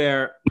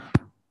 Where,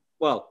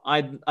 well,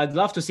 I'd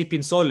love to see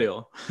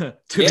Pinsolio,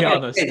 to be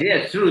honest.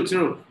 Yeah,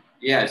 true.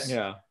 Yes.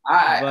 Yeah.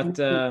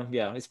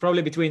 It's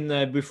probably between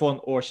Buffon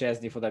or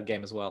Szczesny for that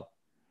game as well.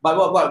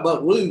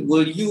 But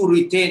will you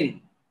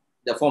retain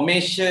the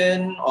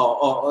formation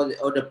or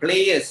the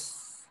players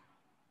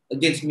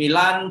against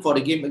Milan for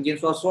the game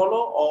against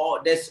Sassuolo, or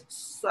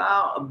there's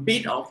a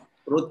bit of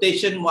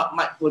rotation? What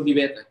would be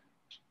better?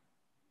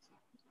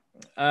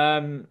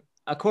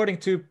 According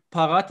to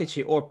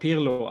Paratici or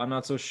Pirlo, I'm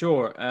not so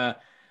sure.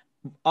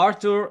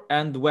 Arthur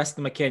and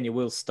Weston McKennie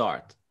will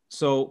start.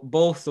 So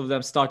both of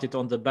them started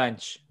on the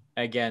bench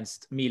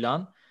against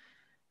Milan.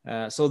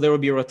 So there will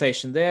be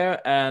rotation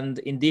there. And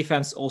in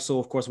defense also,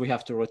 of course, we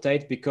have to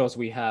rotate because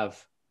we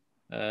have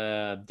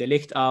De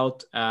Ligt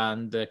out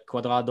and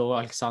Cuadrado,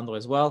 Alexandro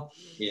as well.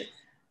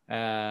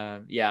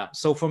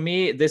 So for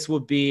me, this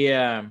would be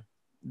there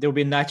will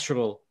be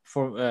natural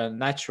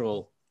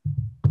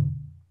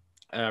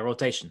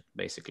rotation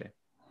basically.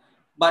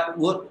 But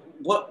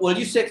what will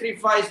you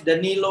sacrifice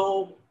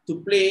Danilo to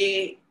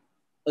play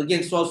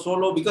against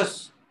Sassuolo,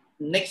 because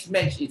next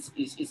match is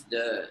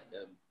the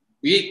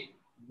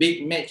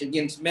big match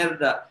against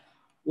Merda?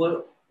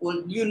 Will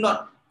you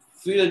not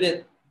feel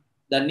that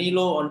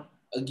Danilo on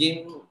a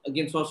game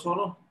against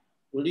Sassuolo?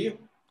 Will you?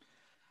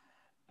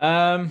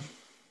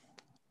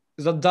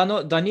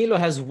 Danilo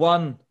has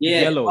one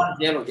yellow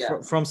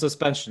from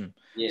suspension.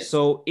 Yes.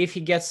 So if he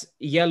gets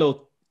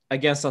yellow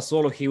against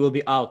Sassuolo, he will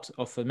be out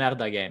of the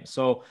Merda game.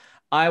 So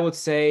I would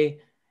say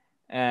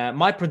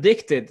my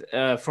predicted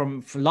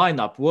from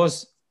lineup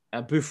was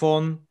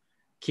Buffon,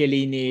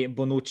 Chiellini,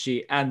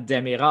 Bonucci, and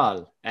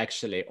Demiral.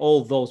 Actually,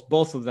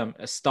 both of them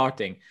are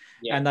starting.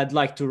 Yeah. And I'd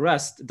like to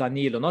rest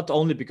Danilo, not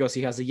only because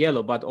he has a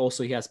yellow, but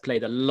also he has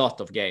played a lot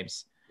of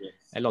games. Yes.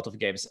 A lot of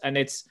games. And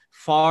it's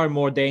far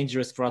more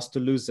dangerous for us to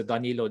lose the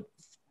Danilo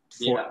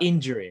for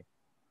injury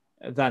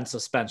than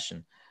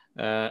suspension.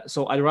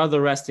 So I'd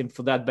rather rest him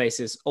for that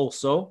basis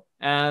also.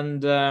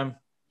 And then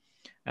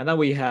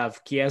we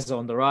have Chiesa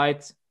on the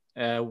right,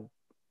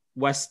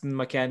 Weston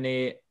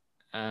McKennie,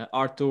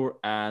 Arthur,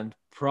 and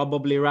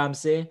probably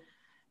Ramsey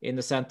in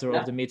the center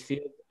of the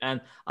midfield. And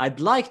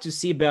I'd like to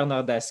see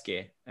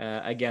Bernardeschi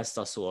against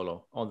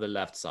Sassuolo on the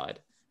left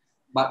side.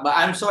 But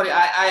I'm sorry,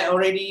 I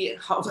already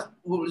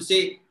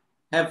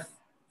have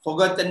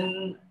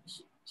forgotten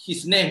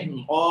his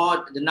name,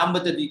 or the number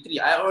 33.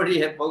 I already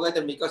have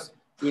forgotten because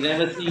we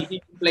never see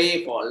him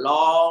play for a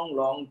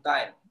long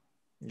time.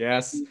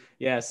 Yes.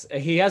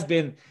 He has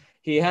been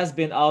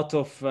out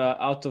of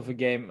a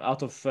game,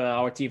 out of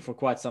our team for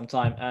quite some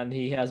time, and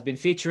he has been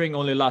featuring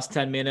only last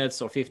 10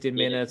 minutes or 15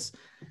 minutes.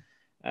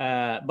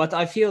 But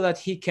I feel that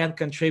he can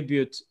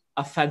contribute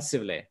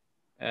offensively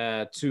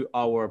to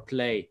our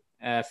play.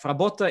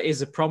 Frabotta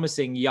is a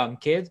promising young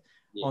kid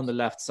on the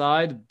left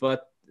side,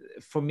 but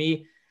for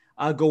me,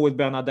 I'll go with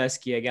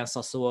Bernardeschi against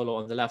Sassuolo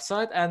on the left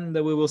side, and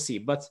we will see.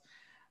 But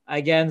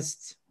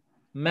against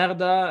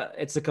Merda,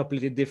 it's a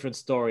completely different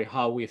story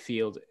how we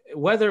feel.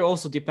 Weather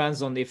also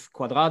depends on if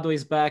Cuadrado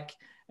is back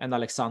and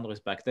Alexandro is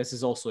back. This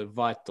is also a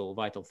vital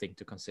thing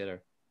to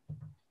consider.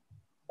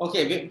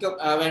 Okay, because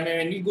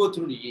when you go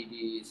through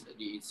the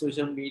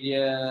social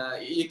media,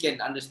 you can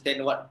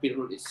understand what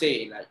people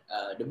say. Like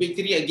the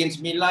victory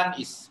against Milan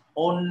is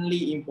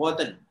only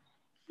important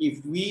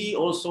if we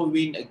also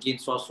win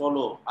against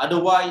Sassuolo.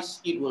 Otherwise,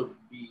 it will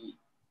be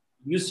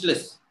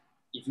useless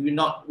if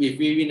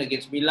we win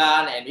against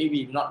Milan and if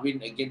we not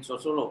win against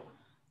Sassuolo.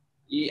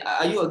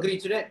 Are you agree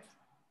to that?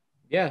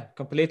 Yeah,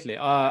 completely.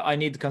 I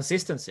need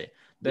consistency.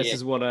 This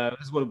is what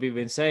we've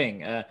been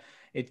saying.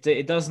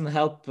 It doesn't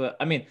help.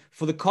 I mean,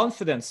 for the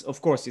confidence, of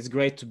course, it's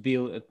great to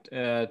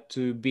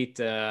beat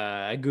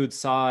a good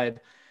side,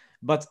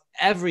 but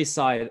every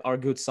side are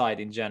good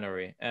side in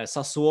January.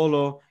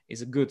 Sassuolo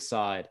is a good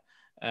side.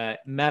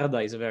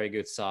 Merda is a very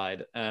good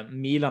side.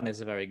 Milan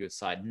is a very good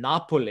side.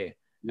 Napoli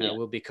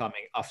will be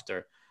coming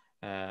after,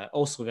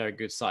 also a very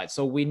good side.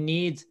 So we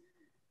need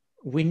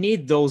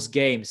those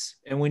games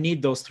and we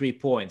need those 3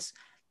 points.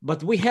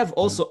 But we have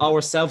also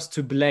ourselves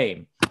to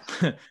blame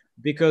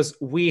because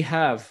we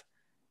have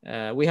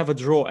a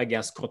draw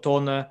against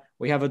Crotone.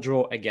 We have a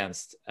draw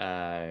against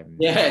Verona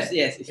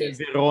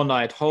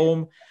at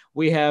home.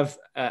 We have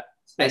a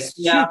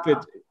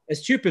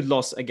stupid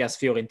loss against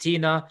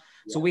Fiorentina.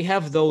 So we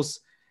have those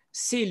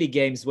silly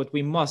games what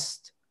we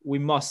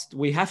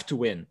have to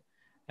win,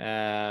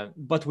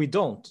 but we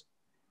don't.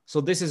 So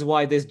this is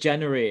why this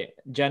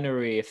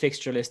January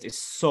fixture list is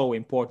so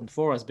important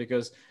for us,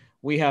 because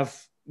we have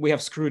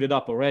screwed it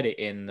up already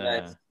in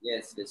last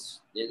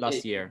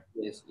year.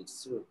 Yes,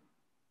 it's true.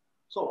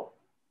 So,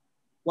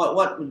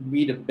 what would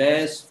be the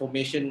best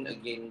formation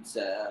against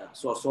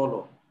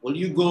Sassuolo? Will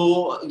you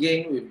go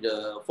again with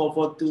the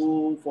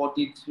 4-4-2,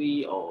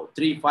 4-3, or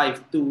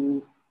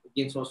 3-5-2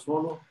 against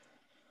Sassuolo?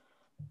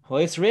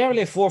 Well, it's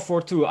rarely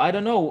 4-4-2. I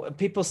don't know.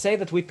 People say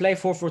that we play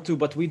 4-4-2,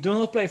 but we do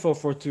not play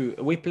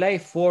 4-4-2. We play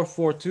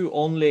 4-4-2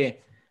 only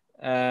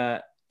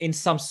in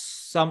some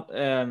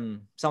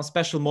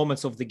special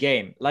moments of the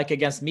game, like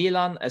against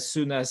Milan. As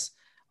soon as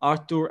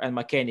Arthur and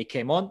McKennie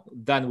came on,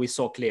 then we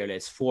saw clearly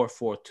it's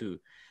 4-4-2.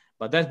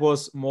 But that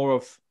was more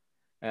of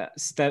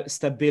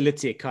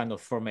stability kind of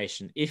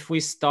formation. If we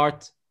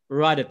start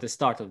right at the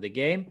start of the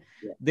game,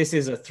 this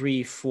is a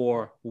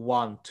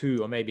 3-4-1-2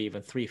 or maybe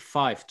even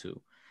 3-5-2.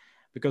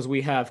 Because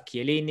we have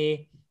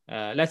Chiellini,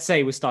 let's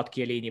say we start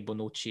Chiellini,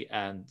 Bonucci,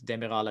 and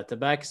Demiral at the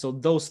back. So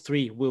those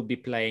 3 will be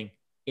playing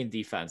in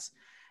defense.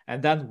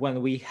 And then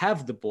when we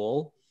have the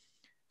ball,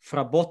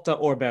 Frabotta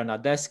or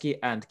Bernardeschi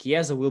and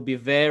Chiesa will be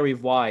very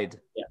wide,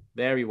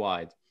 very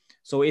wide.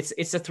 So it's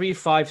a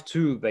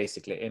 3-5-2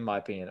 basically, in my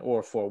opinion,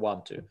 or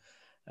 4-1-2.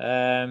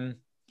 And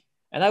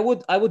I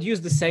would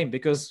use the same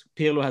because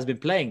Pirlo has been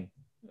playing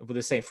with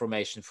the same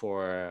formation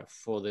for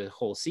the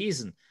whole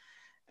season.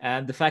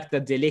 And the fact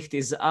that De Ligt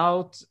is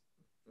out,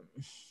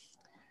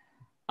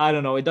 I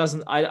don't know. It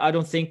doesn't. I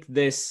don't think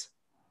this.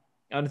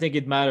 I don't think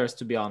it matters,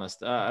 to be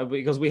honest,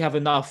 because we have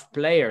enough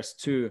players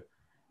to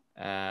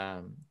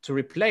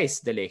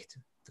replace De Ligt.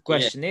 The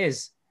question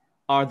is,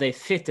 are they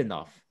fit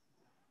enough?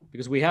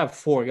 Because we have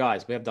 4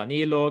 guys. We have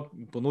Danilo,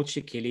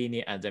 Bonucci,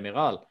 Chiellini, and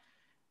Demiral.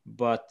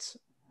 But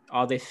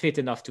are they fit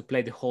enough to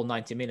play the whole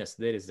 90 minutes?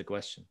 That is the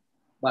question.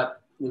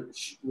 But would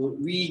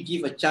we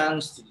give a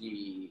chance to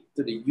the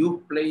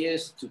youth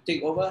players to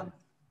take over?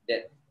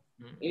 That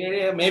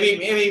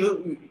maybe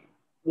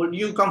would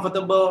you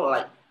comfortable,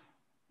 like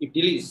if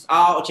Dili is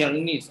out,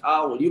 Chiellini is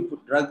out, will you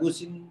put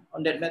Dragusin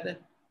on that matter?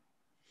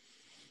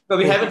 But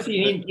we haven't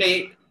seen him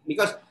play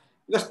because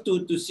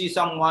to see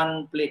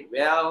someone play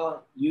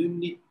well, you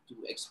need to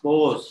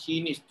expose.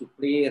 He needs to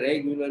play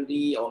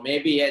regularly, or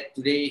maybe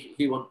today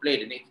he won't play,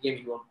 the next game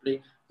he won't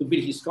play, to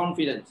build his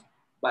confidence.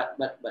 But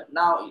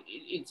now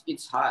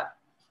it's hard.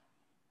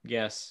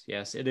 Yes,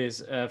 it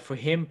is. For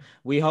him,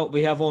 we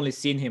have only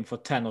seen him for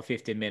 10 or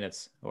 15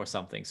 minutes or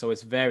something. So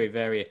it's very,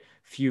 very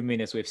few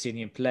minutes we've seen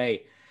him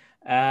play.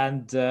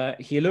 And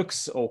he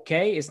looks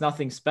okay. It's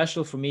nothing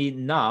special for me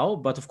now.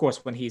 But of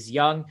course, when he's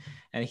young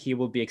and he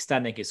will be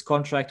extending his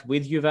contract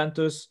with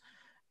Juventus,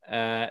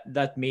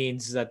 that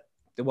means that,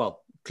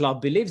 well,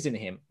 club believes in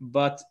him.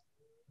 But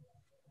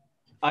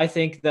I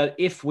think that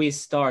if we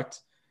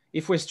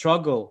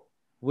struggle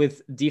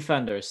with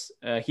defenders,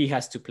 he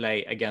has to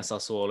play against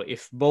us all.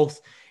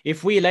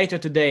 If we later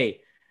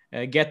today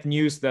get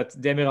news that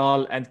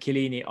Demiral and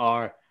Chiellini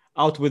are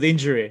out with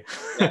injury,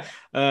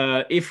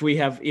 if we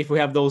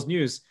have those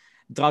news,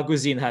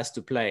 Dragusin has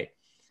to play.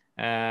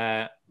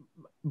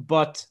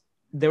 But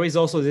there is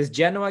also this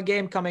Genoa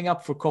game coming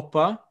up for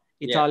Coppa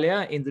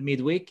Italia in the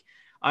midweek.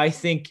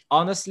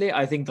 Honestly,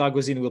 I think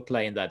Dragusin will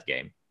play in that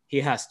game. He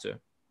has to.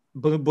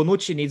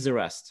 Bonucci needs a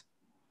rest.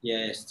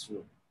 Yes,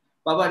 true.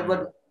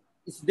 But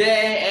is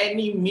there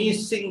any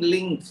missing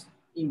links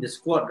in the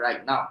squad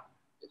right now?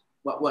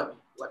 What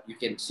you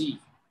can see?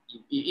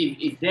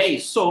 If there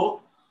is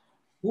so,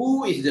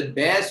 who is the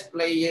best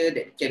player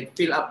that can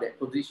fill up that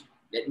position,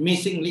 that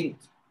missing link?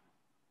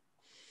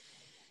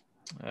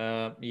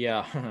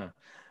 Yeah,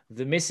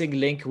 the missing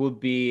link would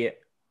be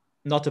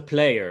not a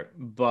player,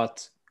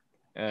 but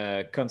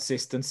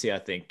consistency. I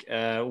think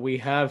we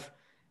have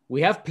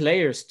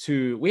players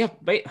to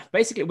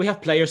basically we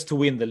have players to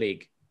win the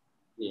league.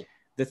 Yeah.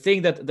 The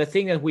thing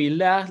that we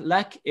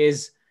lack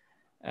is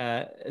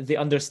the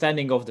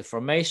understanding of the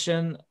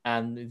formation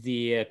and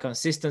the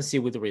consistency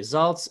with the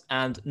results,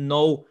 and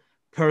no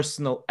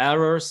personal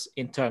errors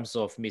in terms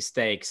of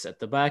mistakes at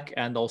the back,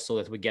 and also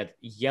that we get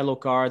yellow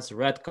cards,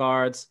 red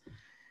cards,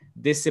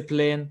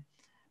 discipline.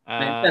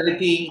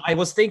 Mentality. I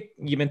was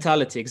thinking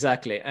mentality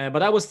exactly,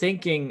 but I was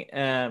thinking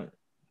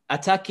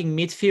attacking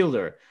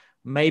midfielder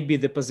may be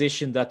the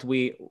position that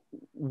we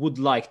would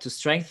like to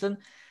strengthen.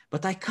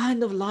 But I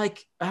kind of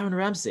like Aaron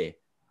Ramsey.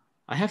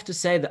 I have to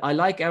say that I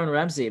like Aaron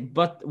Ramsey,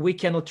 but we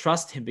cannot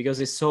trust him because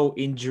he's so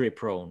injury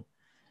prone.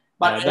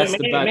 But That's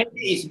the bad.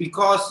 maybe it's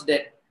because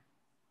that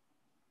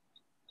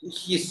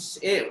his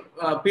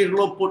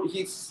Pirlo put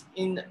his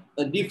in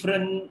a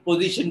different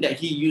position that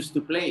he used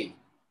to play.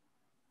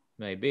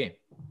 Maybe.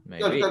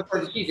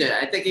 Because he's an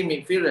attacking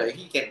midfielder,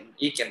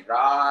 he can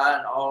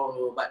run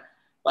all,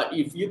 but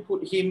if you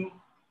put him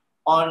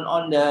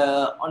on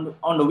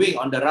the wing,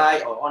 on the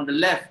right or on the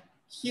left,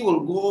 he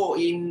will go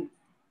in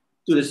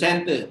to the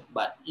center,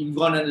 but he's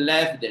gonna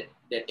left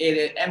that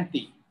area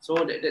empty. So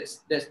that's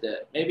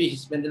the maybe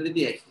his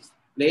mentality has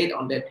played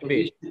on that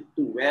position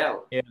too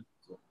well. Yeah.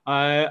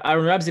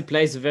 Aaron Ramsey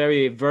plays a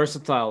very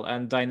versatile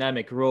and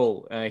dynamic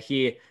role.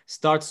 He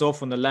starts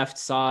off on the left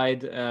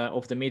side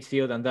of the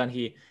midfield, and then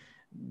he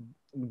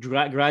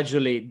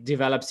gradually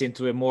develops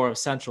into a more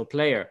central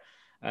player.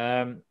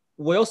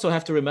 We also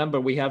have to remember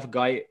we have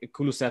guy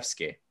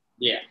Kulusevski.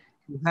 Yeah.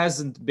 He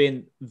hasn't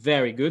been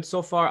very good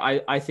so far.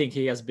 I think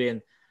he has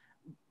been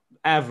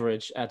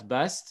average at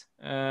best.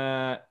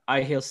 I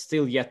have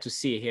still yet to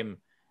see him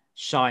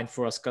shine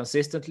for us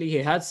consistently. He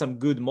had some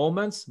good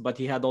moments, but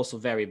he had also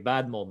very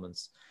bad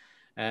moments.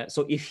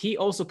 So if he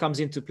also comes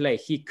into play,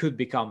 he could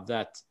become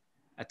that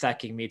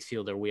attacking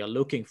midfielder we are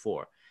looking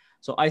for.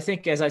 So I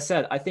think, as I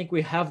said, I think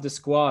we have the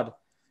squad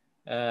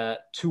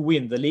to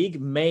win the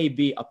league,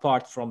 maybe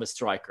apart from a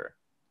striker.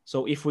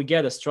 So if we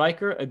get a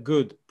striker, a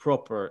good,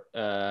 proper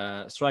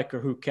striker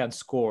who can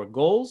score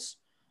goals,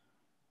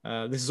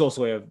 this is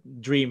also a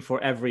dream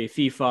for every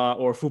FIFA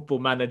or football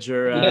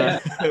manager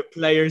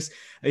players.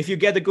 If you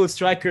get a good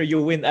striker,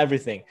 you win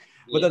everything.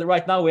 Yeah. But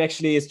right now,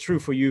 it's true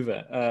for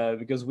Juve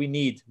because we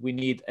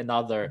need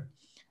another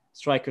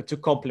striker to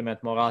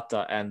complement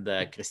Morata and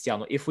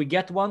Cristiano. If we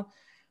get one,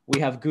 we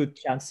have good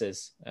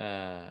chances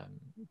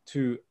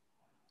to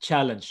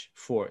challenge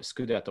for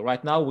Scudetto.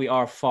 Right now, we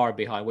are far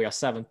behind. We are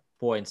 7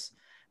 points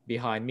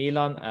behind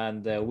Milan,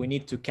 and we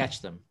need to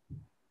catch them.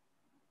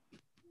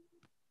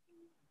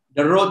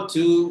 The road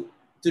to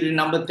the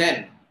number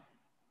 10,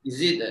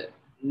 is it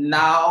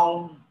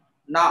now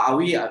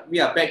we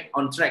are back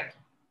on track?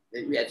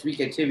 As we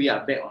can say, we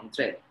are back on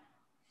track.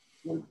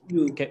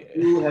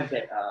 You have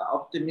that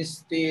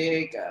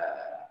optimistic.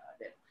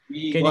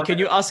 Can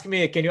you ask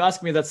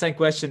me that same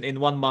question in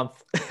 1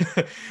 month?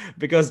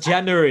 Because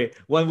January,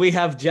 when we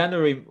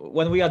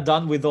are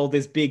done with all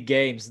these big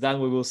games, then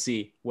we will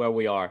see where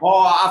we are.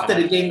 Or after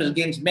the game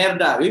against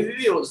Merda,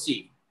 we will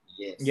see.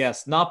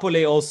 Yes,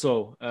 Napoli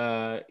also.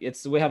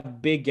 We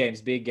have big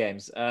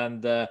games,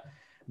 and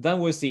then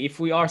we'll see if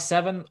we are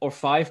 7 or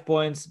 5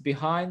 points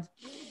behind.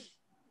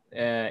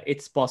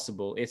 It's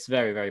possible. It's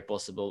very, very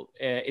possible.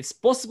 It's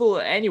possible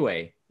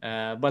anyway,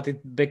 but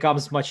it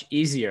becomes much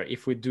easier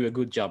if we do a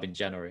good job in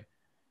January.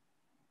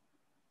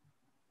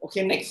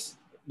 Okay, next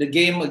the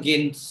game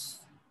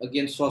against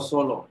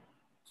Sassuolo.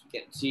 You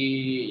can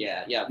see,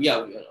 we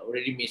are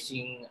already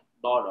missing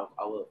a lot of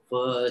our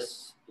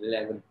first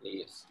 11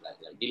 players, like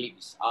Dilip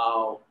is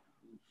out.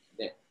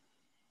 That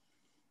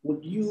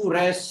would you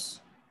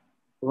rest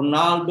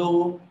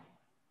Ronaldo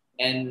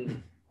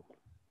and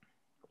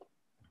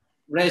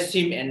rest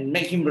him and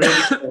make him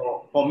ready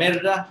for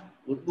Merda?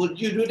 Would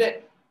you do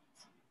that?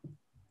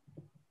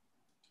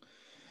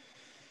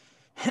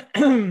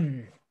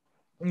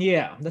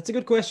 Yeah, that's a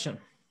good question.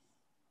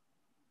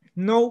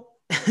 No,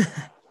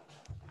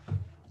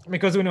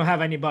 because we don't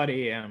have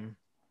anybody.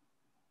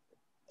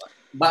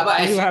 But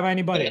we don't have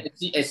anybody.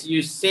 As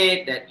you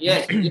said that,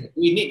 yes,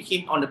 we need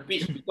him on the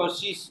pitch because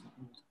he's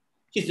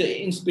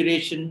the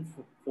inspiration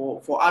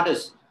for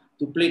others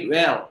to play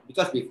well.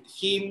 Because with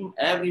him,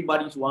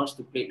 everybody wants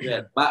to play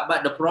well.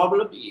 But the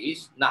problem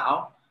is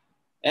now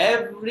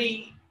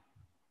every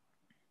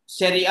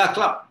Serie A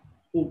club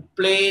who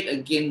played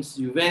against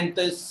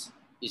Juventus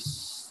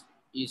is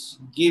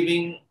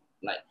giving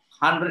like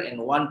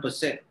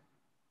 101%.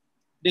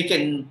 They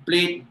can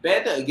play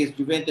better against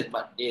Juventus,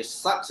 but they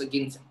sucks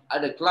against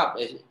other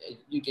clubs. As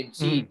you can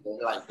see,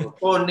 like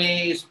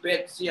Crotone,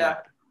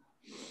 Spezia.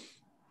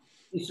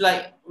 it's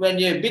like when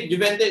you beat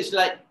Juventus, it's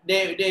like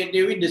they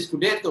win the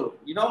Scudetto.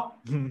 You know,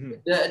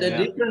 the Yeah.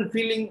 different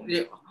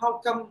feeling. How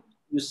come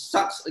you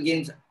sucks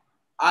against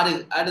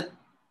other other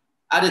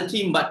other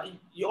team, but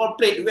you all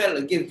played well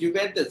against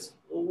Juventus?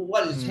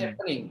 What is Mm.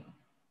 happening?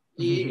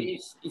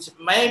 It's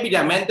maybe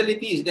their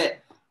mentality is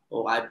that,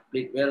 oh, I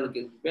played well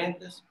against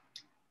Juventus.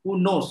 Who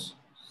knows?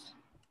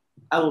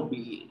 I will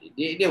be.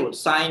 They will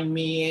sign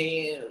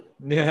me.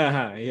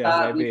 Yeah,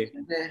 yeah, maybe.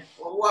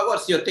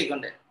 What's your take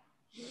on that?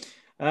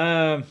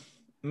 Um,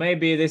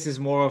 Maybe this is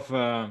more of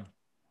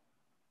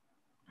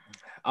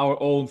our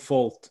own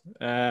fault.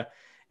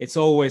 It's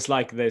always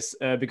like this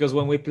because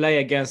when we play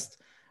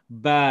against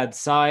bad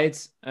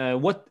sides,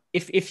 what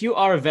if you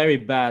are a very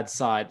bad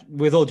side,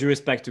 with all due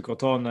respect to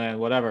Crotone and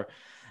whatever,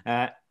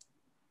 uh,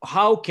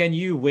 how can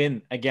you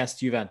win against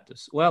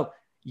Juventus? Well,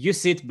 you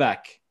sit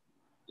back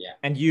Yeah.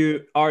 and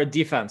you are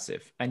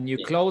defensive and you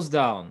Yeah. close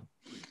down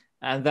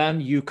and then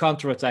you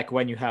counterattack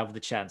when you have the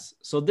chance.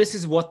 So this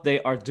is what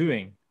they are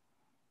doing.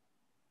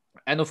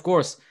 And of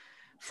course,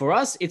 for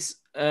us, it's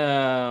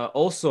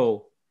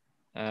also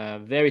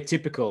very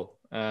typical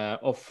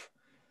of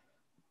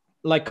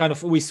like kind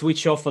of we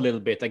switch off a little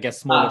bit against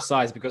smaller Ah,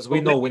 size because we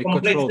know we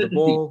control the complacency.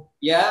 ball.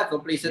 Yeah,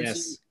 complacency.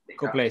 Yes,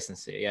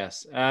 complacency.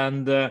 Yes,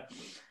 and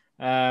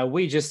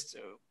we just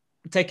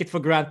take it for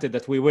granted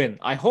that we win.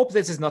 I hope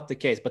this is not the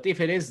case, but if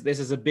it is, this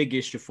is a big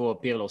issue for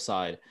Pirlo's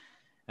side.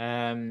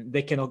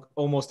 They can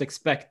almost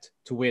expect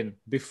to win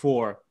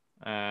before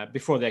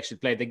they actually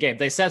play the game.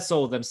 They said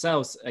so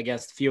themselves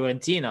against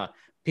Fiorentina.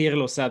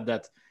 Pirlo said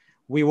that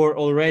we were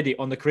already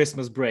on the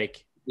Christmas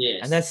break,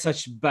 Yes. and that's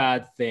such a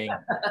bad thing.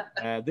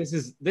 This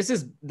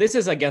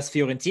is against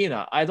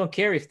Fiorentina. I don't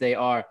care if they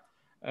are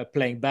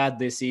playing bad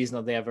this season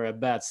or they have a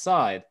bad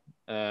side,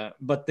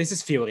 but this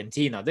is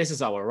Fiorentina. This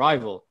is our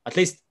rival. At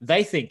least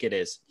they think it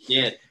is.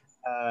 Yes.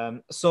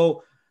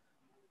 So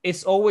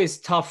it's always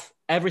tough.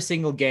 Every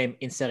single game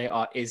in Serie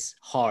A is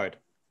hard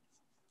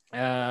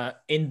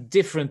in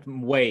different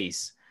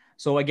ways.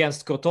 So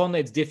against Crotone,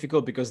 it's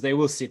difficult because they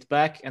will sit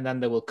back and then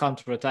they will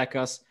counterattack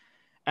us.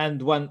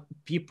 And when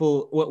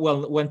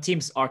when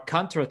teams are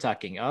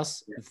counterattacking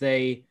us,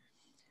 they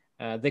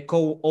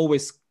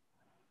always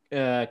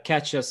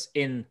catch us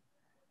in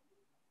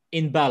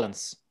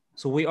balance.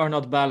 So we are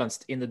not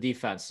balanced in the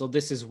defense. So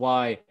this is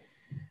why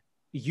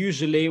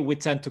usually we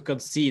tend to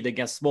concede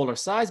against smaller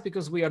sides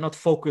because we are not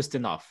focused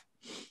enough.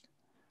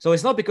 So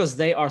it's not because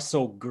they are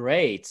so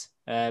great,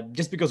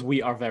 just because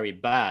we are very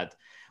bad.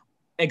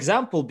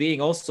 Example being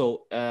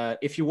also,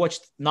 if you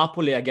watched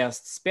Napoli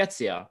against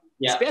Spezia,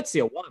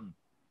 Spezia won.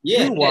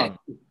 Yeah.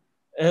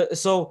 2-1.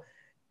 So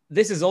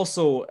this is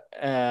also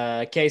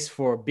a case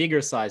for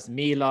bigger size.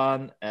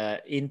 Milan,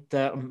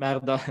 Inter,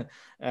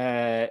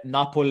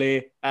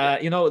 Napoli.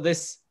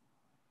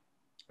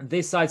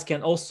 These sides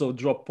can also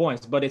drop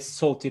points, but it's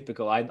so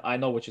typical. I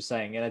know what you're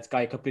saying, and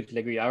I completely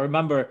agree. I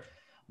remember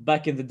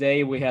back in the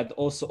day, we had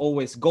also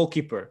always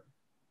goalkeeper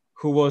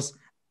who was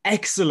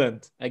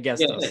excellent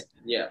against us.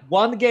 Yeah.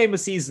 One game a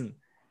season.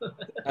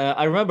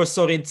 I remember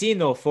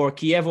Sorrentino for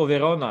Chievo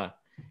Verona.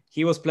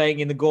 He was playing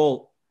in the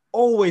goal,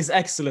 always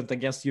excellent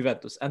against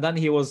Juventus. And then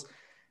he was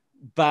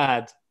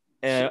bad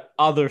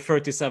other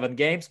 37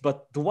 games.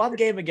 But the one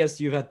game against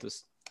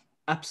Juventus,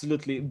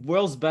 absolutely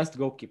world's best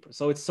goalkeeper.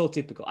 So it's so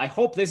typical. I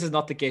hope this is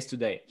not the case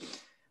today.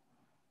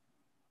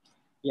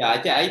 Yeah,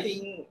 I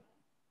think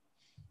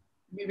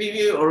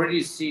we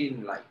already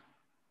seen like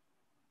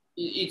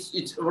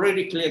it's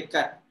already clear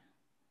cut.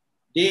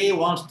 They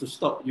want to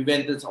stop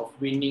Juventus of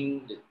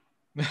winning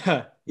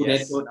the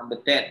Yes. number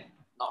 10.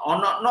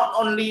 Not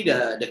only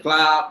the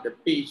club, the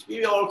pitch.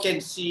 We all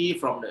can see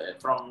from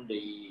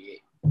the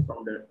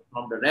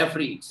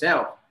referee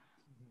itself.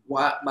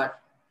 But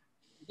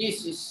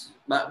this is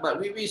but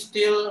we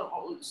still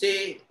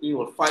say we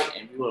will fight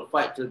and we will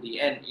fight till the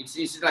end.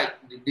 It's like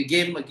the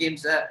game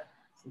against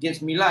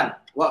Milan.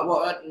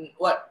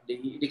 What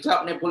the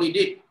club Napoli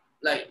did.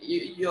 Like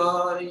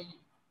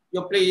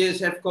your players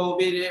have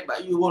COVID,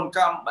 but you won't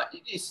come. But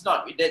it is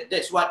not.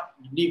 That's what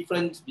the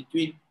difference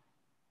between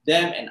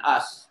them and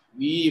us.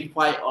 We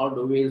fight all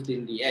the way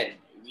till the end.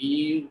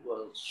 We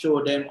will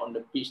show them on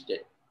the pitch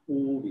that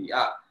who we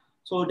are.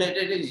 So that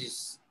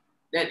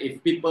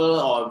if people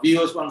or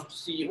viewers want to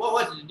see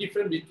what's the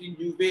difference between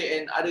Juve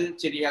and other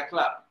Serie A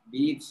club,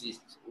 this is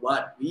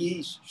what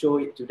we show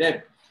it to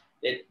them.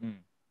 That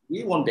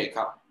we won't back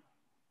up.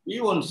 We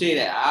won't say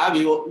that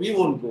we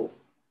won't go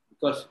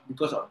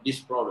because of this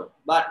problem.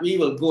 But we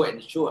will go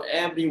and show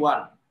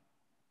everyone.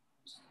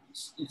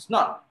 It's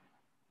not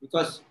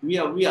because we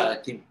are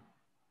a team.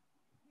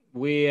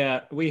 We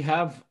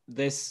have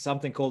this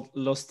something called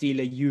Lo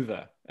Stile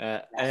Juve.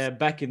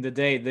 Back in the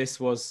day, this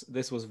was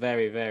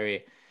very,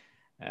 very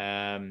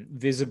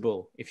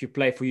visible. If you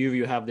play for Juve,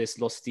 you have this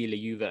Lo Stile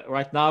Juve.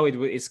 Right now,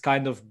 it's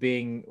kind of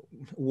being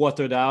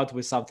watered out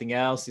with something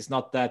else. It's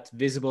not that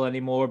visible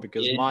anymore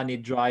because money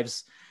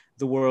drives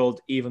the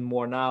world even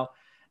more now.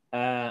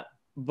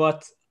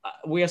 But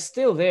we are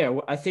still there.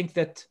 I think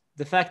that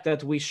the fact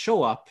that we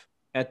show up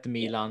at the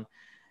Milan,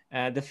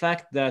 the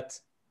fact that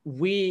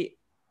we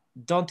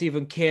don't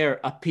even care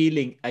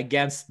appealing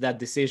against that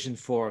decision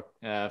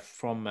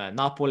from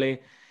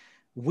Napoli.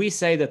 We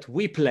say that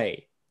we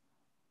play,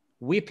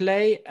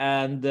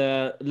 and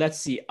let's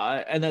see.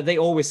 And they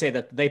always say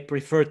that they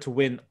prefer to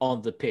win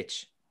on the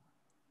pitch.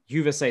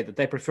 Juve say that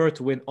they prefer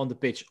to win on the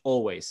pitch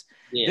always.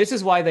 Yes. This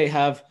is why they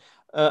have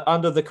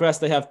under the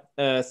crest they have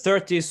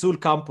 30 sul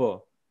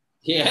campo.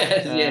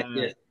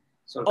 Yes.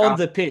 So on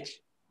the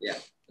pitch. Yeah.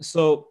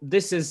 So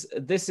this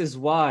is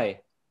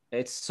why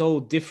it's so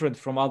different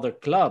from other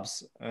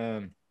clubs.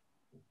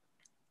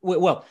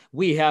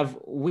 We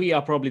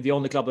are probably the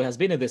only club that has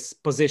been in this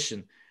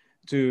position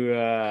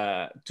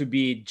to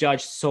be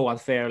judged so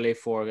unfairly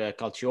for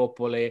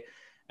Calciopoli,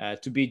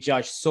 to be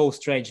judged so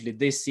strangely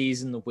this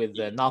season with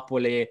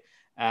Napoli,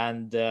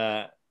 and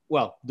the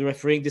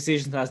refereeing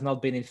decision has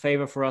not been in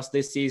favor for us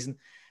this season.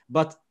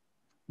 But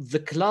the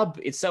club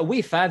itself,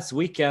 we fans,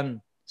 we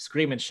can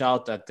scream and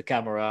shout at the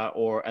camera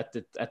or at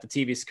the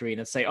TV screen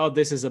and say, "Oh,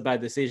 this is a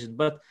bad decision."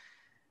 But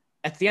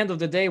at the end of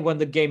the day, when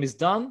the game is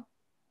done,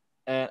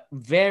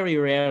 very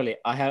rarely,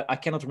 I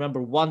cannot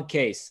remember one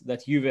case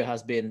that Juve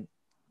has been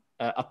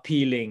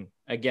appealing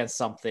against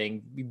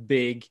something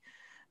big.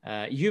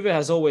 Juve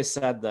has always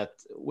said that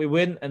we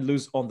win and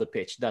lose on the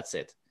pitch. That's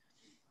it.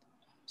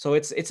 So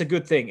it's a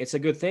good thing. It's a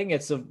good thing.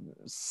 It's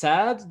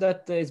sad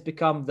that it's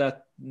become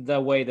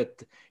the way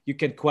that you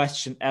can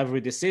question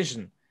every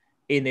decision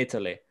in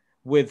Italy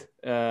with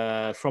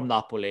from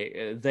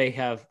Napoli.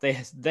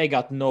 They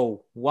got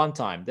no one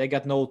time. They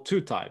got no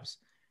two times.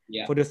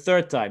 Yeah. For the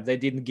third time, they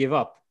didn't give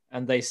up,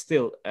 and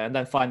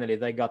then finally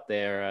they got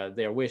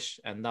their wish,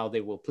 and now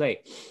they will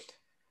play.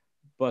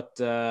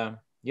 But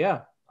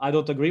I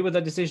don't agree with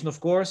that decision, of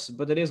course,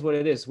 but it is what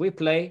it is. We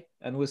play,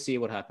 and we'll see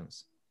what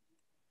happens.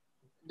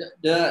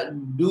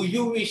 Do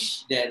you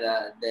wish that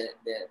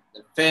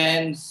the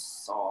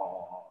fans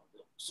or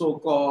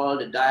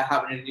so-called the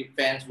die-hard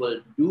fans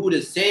will do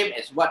the same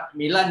as what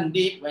Milan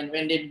did when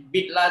they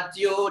beat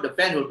Lazio? The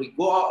fans will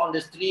go out on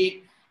the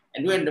street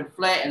and wave the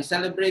flag and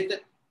celebrate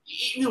it.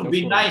 It would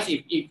be nice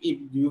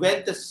if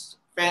Juventus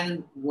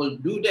fans will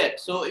do that.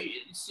 So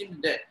it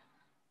seems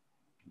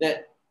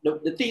that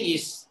the thing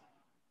is,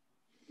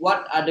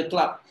 what other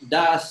club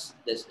does,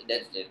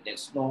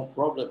 there's no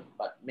problem.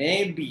 But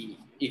maybe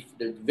if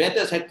the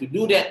Juventus had to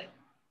do that,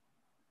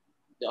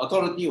 the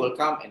authority will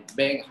come and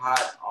bang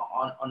hard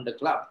on the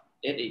club.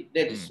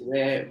 That is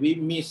where we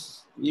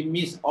miss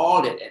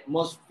all that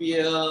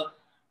atmosphere,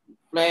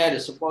 the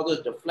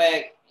supporters, the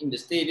flag in the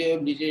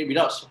stadium.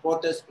 Without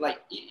supporters,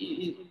 like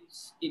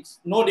it's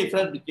no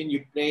different between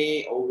you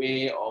play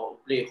away or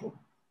play home.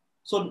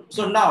 So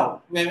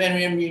now when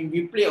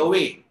we play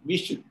away, we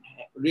should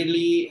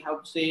really, how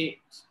to say,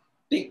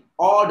 take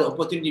all the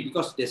opportunity,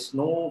 because there's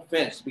no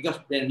fans. Because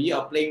when we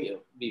are playing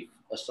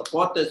with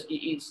supporters,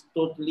 it's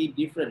totally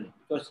different,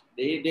 because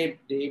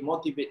they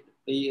motivate the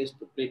players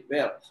to play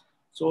well.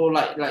 So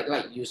like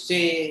you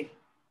say,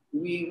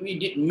 we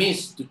did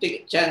miss to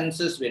take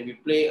chances when we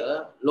play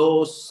a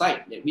low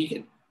side that we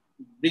can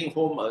bring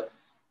home a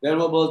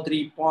valuable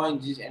 3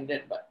 points, this and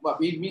that. But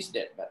we missed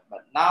that.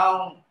 But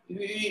now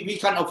we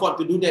can't afford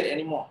to do that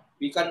anymore.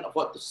 We can't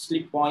afford to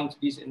slip points,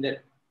 this and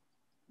that,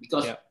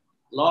 because a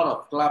lot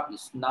of club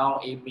is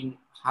now aiming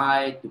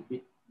high to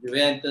beat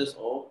Juventus,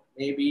 or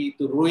maybe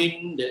to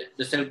ruin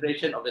the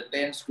celebration of the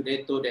 10th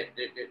Scudetto that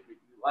we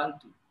want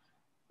to.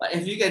 But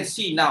as you can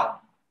see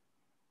now,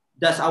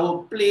 does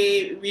our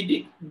play, we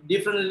did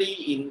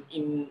differently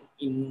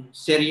in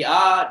Serie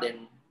A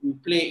than we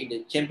play in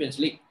the Champions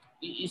League?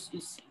 It's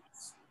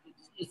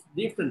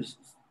different,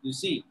 you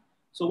see.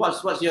 So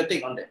what's your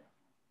take on that?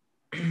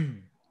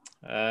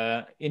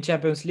 In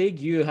Champions League,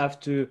 you have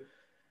to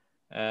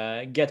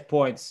get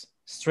points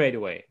straight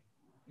away.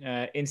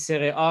 In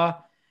Serie A,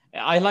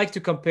 I like to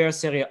compare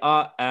Serie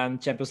A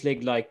and Champions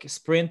League like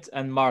sprint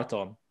and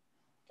marathon.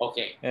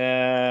 Okay.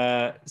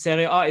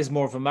 Serie A is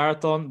more of a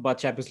marathon, but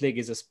Champions League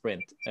is a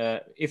sprint.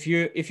 If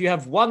you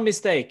have one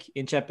mistake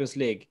in Champions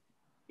League,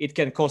 it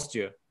can cost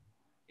you.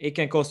 It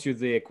can cost you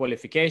the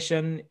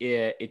qualification.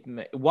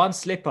 One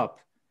slip up,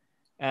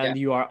 and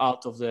you are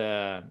out of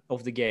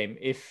the game.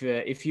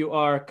 If you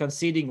are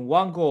conceding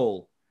one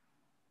goal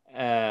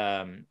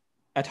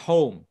at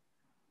home,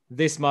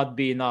 this might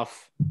be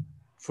enough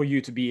for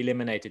you to be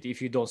eliminated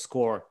if you don't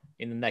score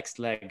in the next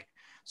leg.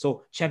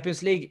 So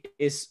Champions League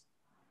is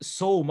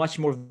so much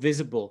more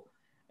visible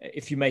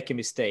if you make a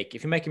mistake.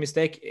 If you make a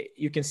mistake,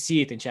 you can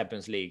see it in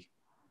Champions League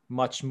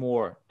much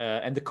more,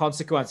 and the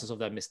consequences of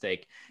that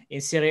mistake.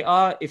 In Serie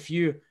A, if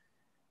you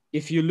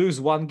lose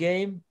one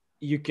game,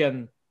 you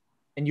can,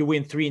 and you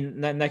win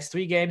next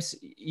three games,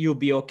 you'll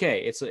be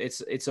okay. It's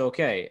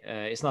okay.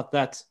 It's not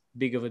that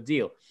big of a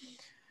deal.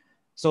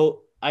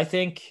 So I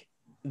think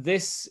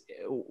this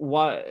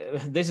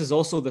is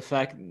also the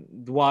fact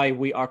why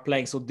we are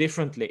playing so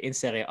differently in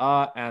Serie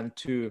A and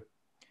to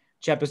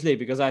Champions League,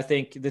 because I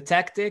think the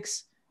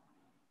tactics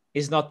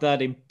is not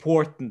that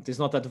important. It's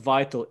not that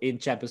vital in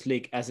Champions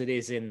League as it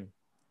is in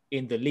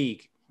the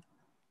league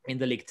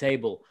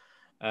table.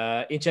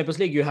 In Champions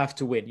League, you have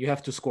to win. You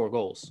have to score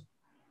goals.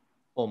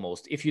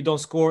 almost. If you don't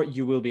score,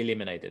 you will be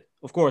eliminated.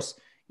 Of course,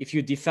 if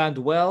you defend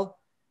well,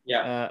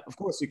 of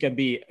course you can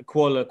be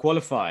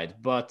qualified.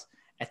 But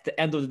at the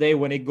end of the day,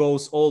 when it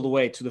goes all the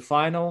way to the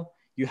final,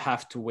 you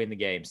have to win the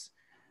games.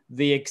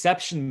 The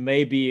exception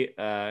may be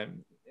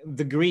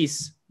the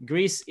Greece.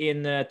 Greece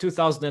in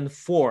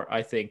 2004,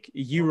 I think,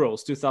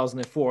 Euros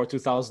 2004,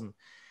 2000.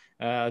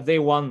 They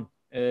won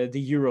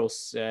the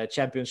Euros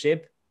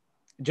championship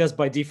just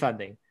by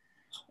defending.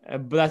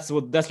 But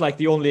that's like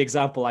the only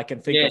example I can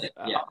think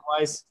of.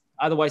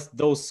 Otherwise,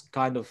 those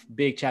kind of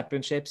big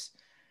championships,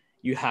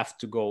 you have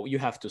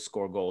to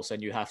score goals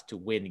and you have to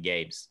win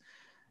games.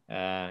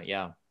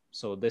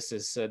 So this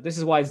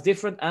is why it's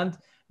different. And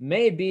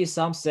maybe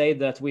some say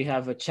that we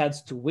have a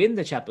chance to win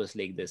the Champions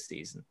League this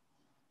season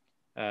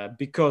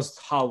because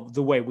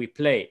the way we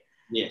play.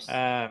 Yes.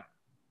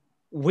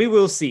 We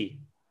will see.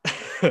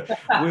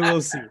 We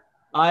will see.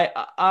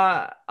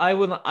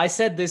 I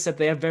said this at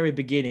the very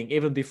beginning,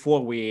 even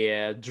before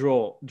we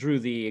drew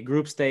the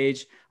group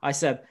stage. I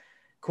said,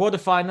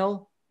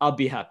 quarterfinal, I'll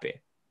be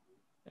happy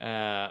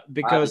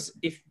because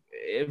if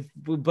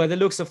by the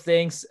looks of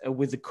things,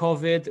 with the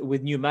COVID,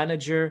 with new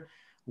manager,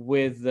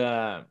 with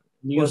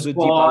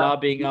Dybala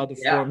being out of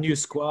form, new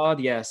squad,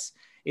 yes,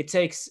 it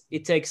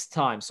takes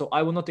time. So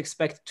I will not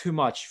expect too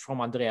much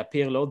from Andrea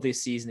Pirlo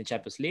this season in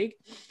Champions League,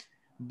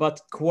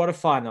 but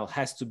quarterfinal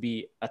has to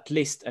be at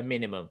least a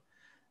minimum.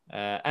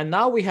 And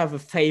now we have a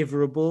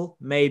favorable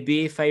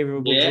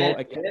draw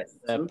against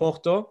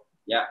Porto.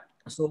 Yeah.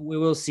 So we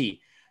will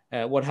see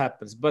what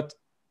happens. But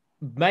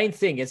main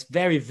thing, it's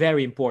very,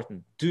 very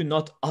important. Do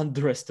not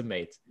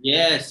underestimate.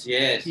 Yes.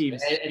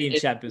 Teams in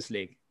Champions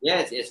League.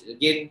 Yes.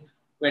 Again,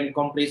 when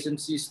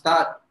complacency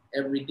start,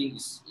 everything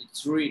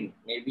it's ruined.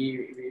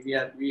 Maybe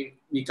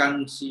we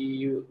can't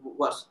see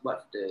what's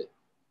the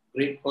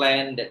great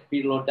plan that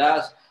Pirlo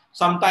does.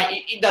 Sometimes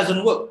it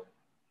doesn't work.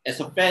 As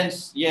a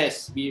fans,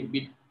 yes,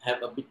 we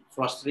have a bit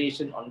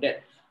frustration on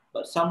that,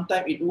 but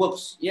sometimes it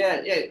works.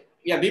 Yeah.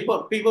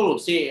 People will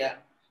say,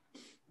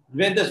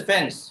 Juventus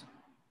fans,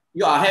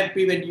 you are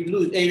happy when you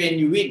lose, when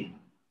you win,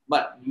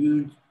 but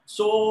you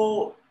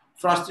so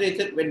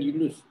frustrated when you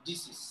lose.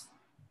 This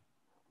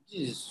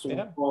is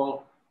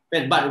so-called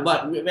fans.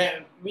 But we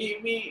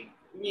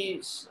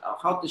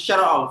how to shut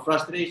out our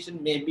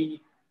frustration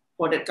maybe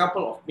for that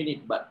couple of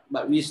minutes, but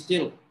we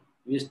still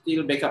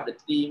back up the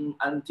team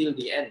until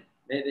the end.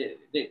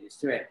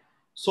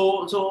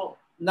 So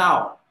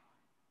now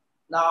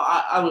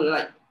I would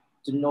like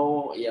to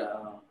know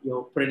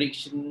your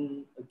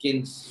prediction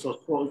against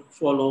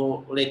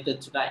Swallow later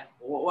tonight.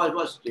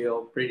 What's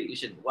your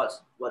prediction?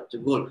 What's the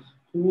goal?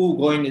 Who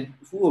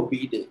will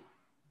be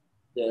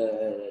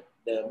the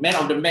man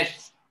of the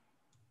match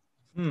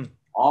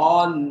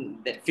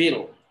on that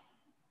field?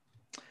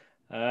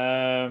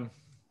 I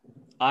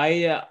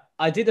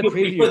did a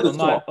preview on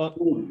my.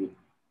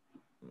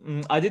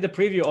 I did a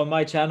preview on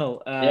my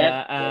channel,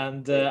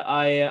 and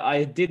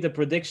I did the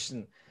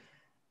prediction.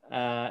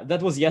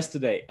 That was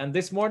yesterday, and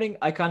this morning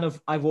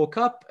I woke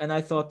up and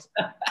I thought,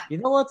 you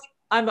know what?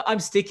 I'm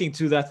sticking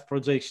to that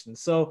prediction.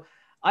 So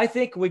I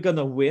think we're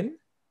gonna win.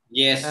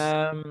 Yes.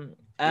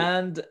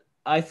 And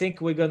I think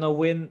we're gonna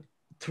win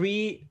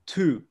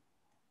 3-2.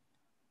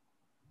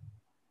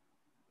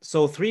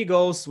 So 3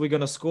 goals we're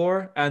gonna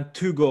score and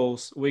 2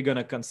 goals we're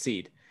gonna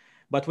concede,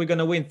 but we're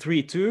gonna win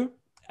 3-2.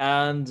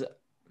 And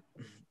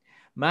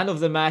man of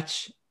the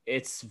match,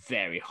 it's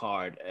very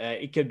hard.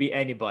 It could be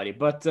anybody,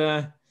 but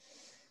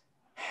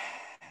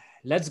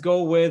let's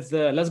go with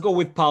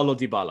Paulo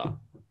Dybala.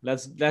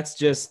 Let's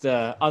just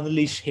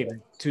unleash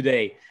him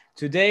today.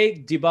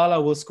 Today,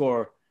 Dybala will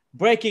score.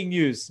 Breaking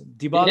news: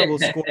 Dybala will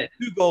score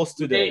 2 goals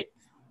today.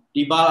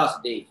 Dybala's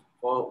day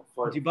for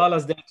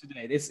Dybala's day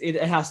today.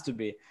 It has to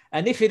be,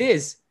 and if it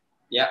is,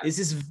 this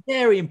is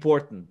very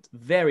important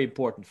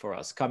for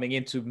us coming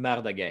into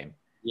Merda game.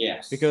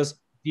 Yes, because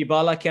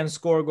Dybala can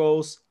score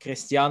goals.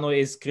 Cristiano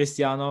is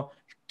Cristiano.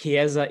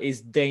 Chiesa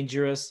is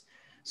dangerous.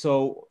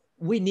 So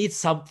we need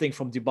something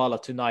from Dybala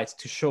tonight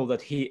to show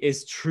that he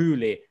is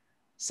truly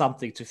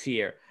something to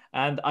fear.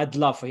 And I'd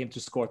love for him to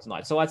score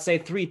tonight. So I'd say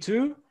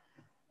 3-2.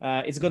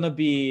 It's going to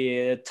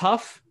be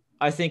tough.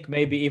 I think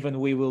maybe even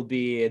we will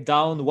be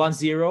down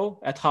 1-0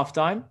 at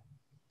halftime.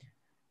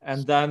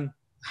 And then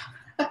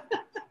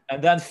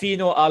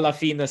Fino alla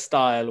fine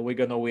style, we're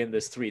going to win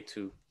this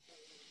 3-2.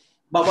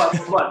 But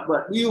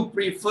you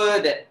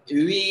prefer that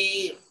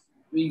we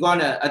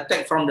gonna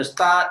attack from the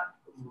start,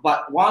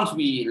 but once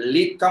we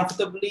lead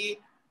comfortably,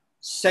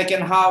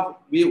 second half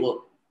we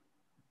will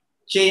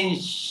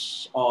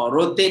change or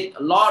rotate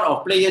a lot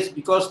of players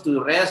because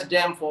to rest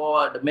them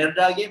for the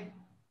Merda game?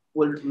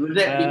 Will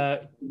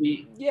that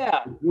be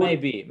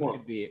maybe.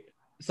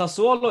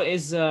 Sassuolo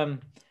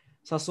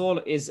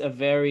is a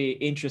very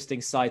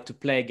interesting side to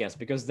play against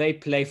because they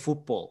play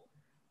football.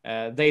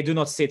 They do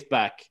not sit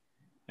back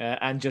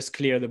and just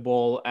clear the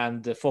ball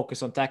and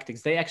focus on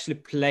tactics. They actually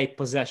play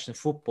possession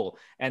football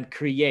and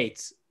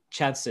create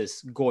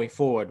chances going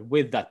forward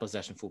with that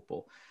possession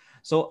football.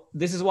 So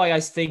this is why I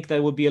think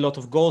there will be a lot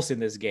of goals in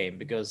this game,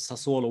 because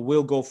Sassuolo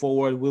will go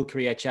forward, will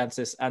create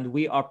chances, and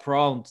we are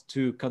prone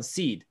to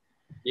concede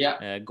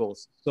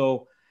goals.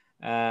 So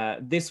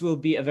this will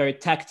be a very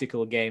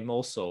tactical game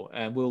also,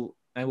 and will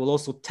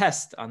also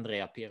test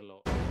Andrea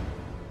Pirlo.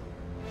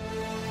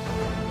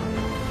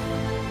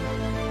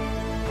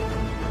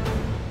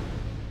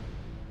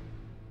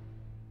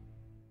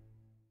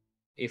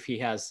 If he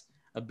has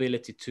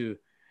ability to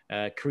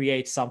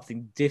create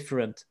something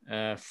different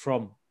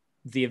from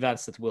the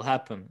events that will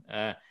happen.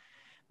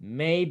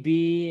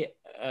 Maybe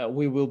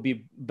we will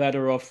be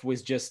better off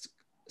with just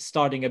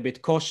starting a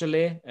bit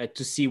cautiously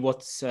to see what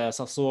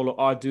Sassuolo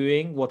are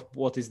doing,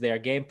 what is their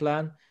game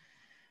plan.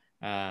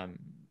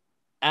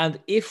 And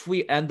if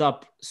we end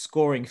up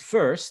scoring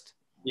first,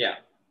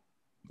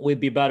 we'd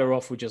be better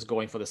off with just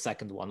going for the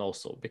second one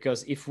also.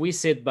 Because if we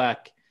sit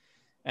back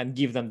and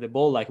give them the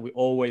ball like we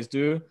always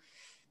do,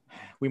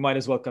 we might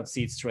as well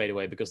concede straight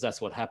away, because that's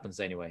what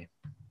happens anyway.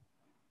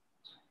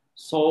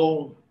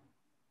 So,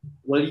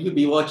 will you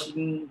be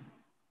watching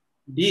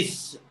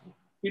this?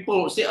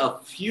 People say a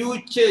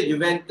future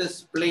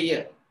Juventus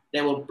player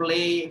that will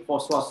play for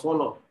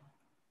Sassuolo.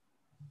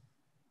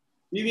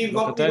 We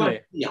will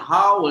see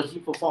how will he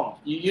perform.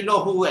 You know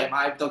who am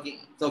I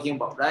talking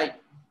about, right?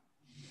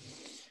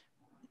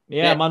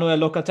 Yeah, Manuel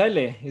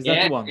Locatelli. Is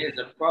that the one? Yes,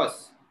 of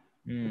course.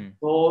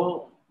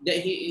 So that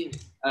he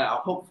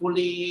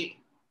hopefully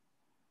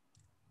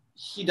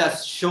he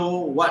does show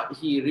what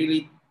he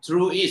really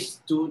true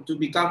is to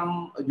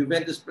become a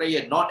Juventus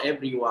player. Not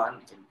everyone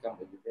can become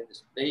a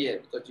Juventus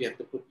player, because you have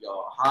to put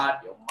your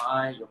heart, your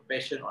mind, your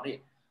passion on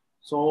it.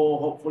 So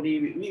hopefully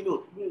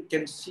we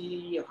can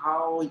see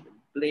how he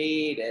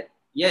play. That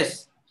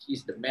yes,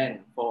 he's the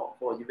man for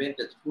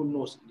Juventus. Who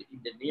knows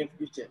in the near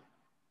future?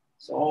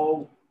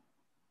 So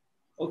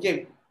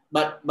okay,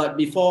 but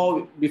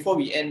before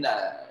we end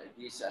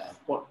this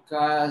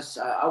podcast,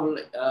 I would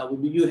like,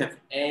 will you have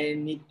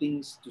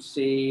anything to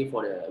say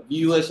for the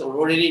viewers who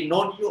already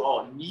know you,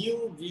 or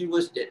new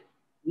viewers that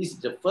this is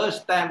the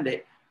first time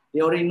that they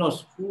already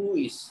knows who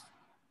is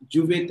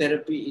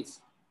JuveTherapy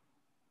is?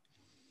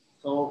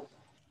 So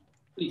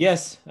please.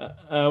 Yes,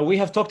 we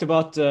have talked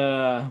about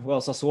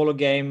Sassuolo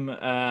game,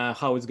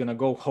 how it's gonna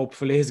go.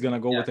 Hopefully, it's gonna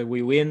go with a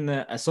we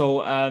win.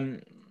 So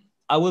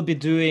I will be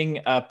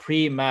doing a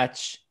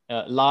pre-match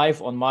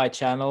live on my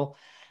channel.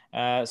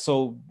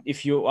 So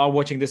if you are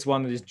watching this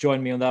one, just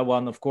join me on that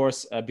one, of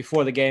course,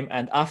 before the game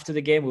and after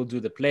the game. We'll do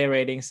the player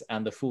ratings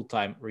and the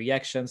full-time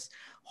reactions.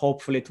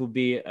 Hopefully it will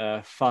be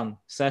a fun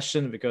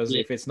session, because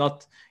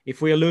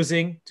if we are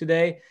losing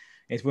today,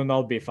 it will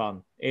not be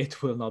fun.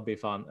 It will not be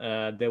fun.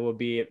 They will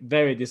be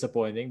very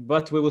disappointing,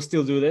 but we will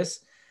still do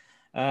this.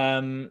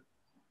 I'd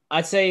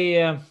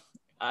say,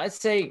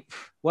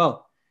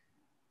 well,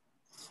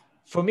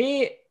 for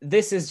me,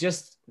 this is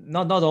just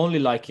not only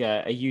like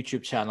a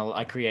YouTube channel.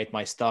 I create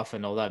my stuff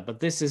and all that, but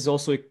this is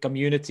also a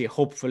community.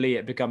 Hopefully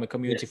it become a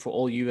community for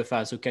all Juve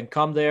fans who can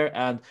come there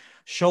and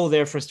show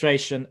their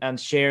frustration and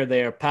share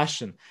their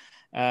passion.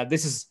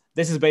 This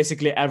is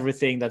basically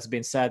everything that's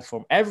been said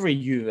from every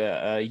Juve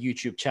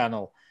YouTube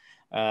channel.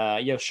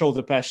 Show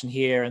the passion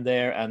here and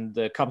there, and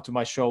come to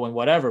my show and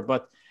whatever.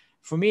 But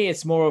for me,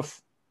 it's more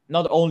of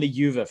not only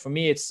Juve. For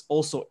me, it's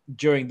also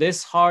during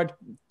this hard,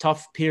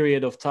 tough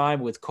period of time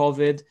with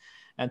COVID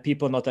and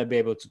people not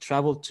able to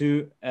travel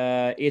to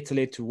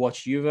Italy to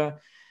watch Juve.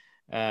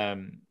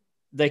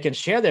 They can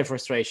share their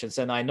frustrations.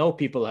 And I know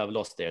people have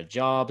lost their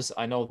jobs.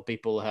 I know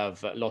people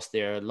have lost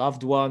their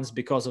loved ones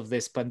because of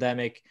this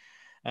pandemic.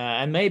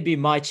 And maybe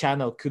my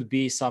channel could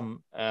be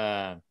some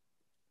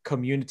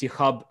community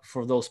hub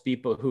for those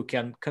people who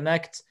can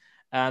connect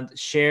and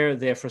share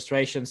their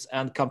frustrations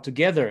and come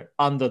together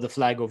under the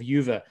flag of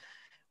Juve.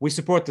 We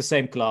support the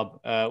same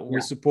club.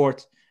 We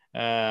support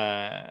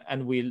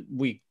and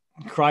we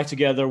cry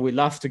together. We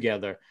laugh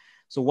together.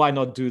 So why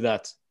not do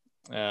that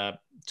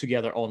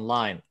together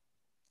online?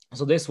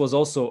 So this was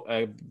also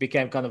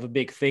became kind of a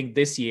big thing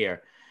this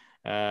year.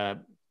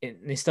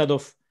 Instead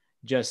of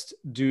just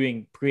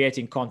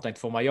creating content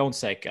for my own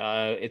sake,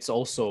 it's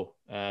also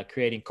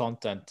creating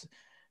content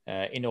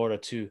in order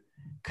to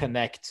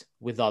connect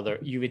with other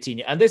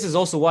Juventus. And this is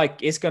also why,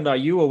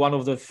 Iskandar, you were one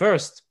of the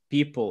first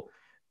people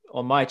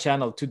on my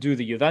channel to do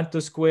the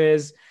Juventus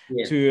quiz,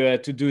 to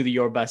do the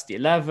Your Best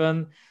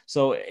 11.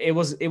 So it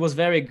was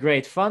very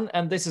great fun,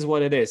 and this is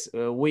what it is.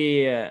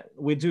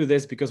 We do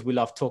this because we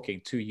love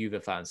talking to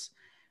Juve fans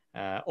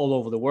all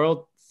over the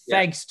world.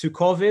 Thanks to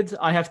COVID,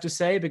 I have to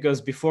say,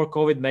 because before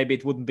COVID, maybe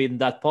it wouldn't been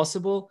that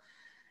possible.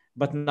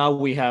 But now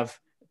we have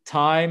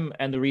time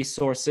and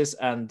resources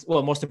and,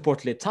 well, most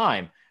importantly,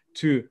 time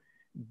to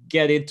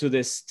get into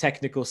this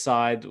technical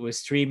side with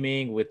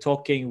streaming, with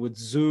talking, with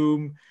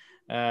Zoom,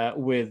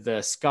 with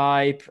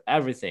Skype,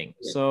 everything.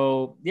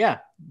 So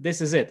this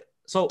is it.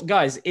 So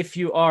guys, if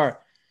you want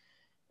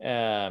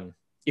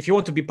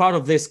to be part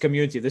of this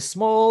community, this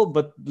small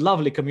but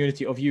lovely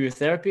community of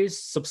JuveTherapy,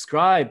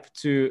 subscribe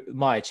to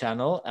my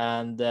channel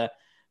and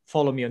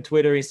follow me on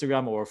Twitter,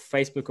 Instagram, or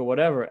Facebook, or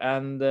whatever.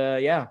 And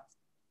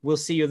we'll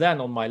see you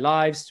then on my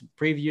lives,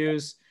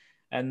 previews,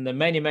 and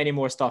many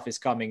more stuff is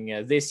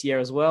coming this year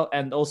as well.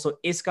 And also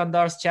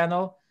Iskandar's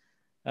channel.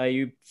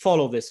 You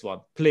follow this one,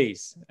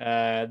 please.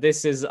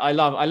 This is I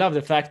love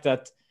the fact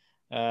that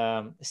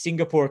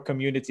Singapore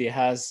community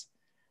has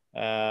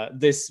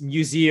this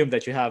museum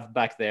that you have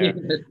back there.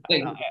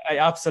 I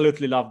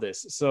absolutely love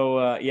this.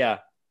 So yeah,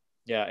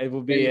 it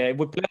would be a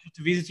pleasure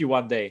to visit you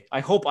one day.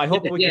 I hope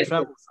we can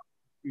travel in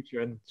the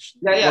future and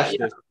watch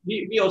this.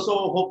 We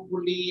also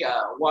hopefully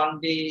one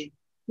day,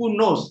 who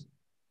knows,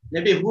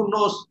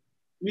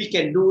 we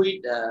can do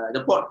it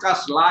the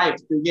podcast live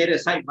together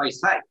side by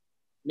side.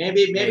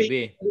 Maybe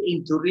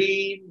in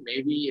Turin,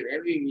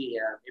 maybe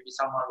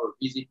someone will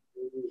visit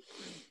the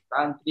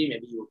country,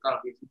 maybe you will come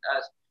visit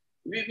us.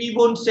 We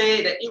won't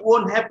say that it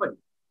won't happen.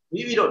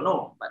 We don't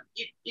know, but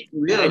it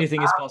will.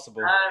 Anything is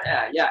possible.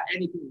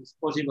 Anything is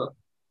possible.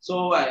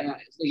 So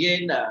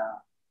again,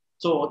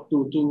 so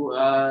to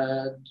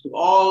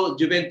all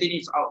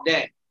Juventinians out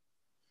there,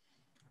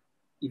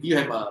 if you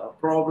have a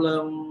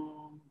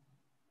problem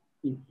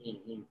in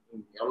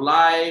your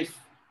life,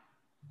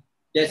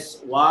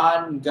 that's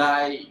one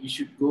guy you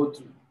should go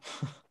to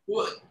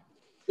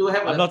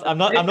have. I'm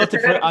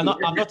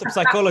not a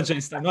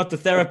psychologist. I'm not a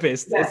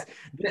therapist. Just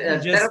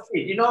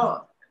therapy,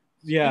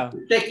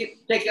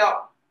 Take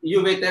out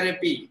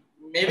JuveTherapy.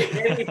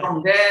 Maybe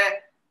from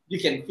there you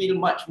can feel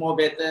much more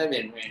better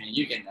when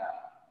you can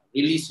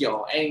release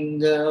your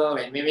anger.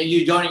 When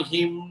you join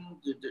him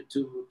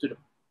to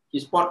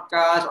his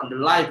podcast on the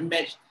live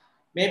match,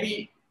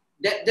 maybe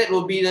that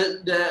will be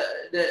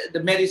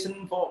the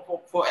medicine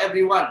for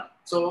everyone.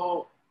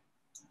 So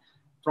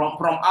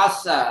from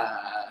us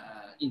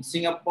in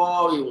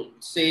Singapore, we will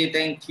say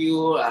thank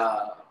you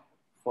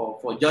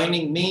for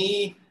joining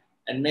me,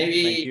 and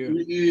maybe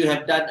you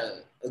have done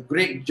a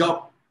great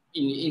job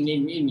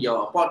in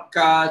your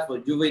podcast for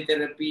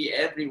JuveTherapy.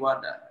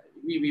 Everyone,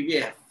 we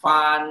have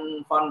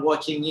fun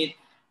watching it,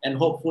 and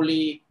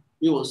hopefully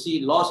we will see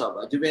lots of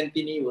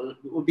Juventini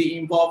will be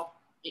involved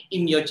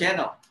in your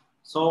channel.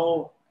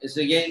 So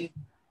again,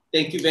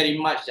 thank you very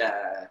much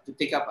to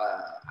take up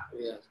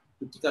your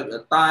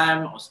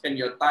time or spend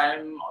your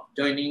time of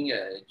joining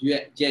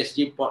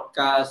JSG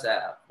podcast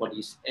for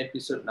this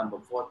episode number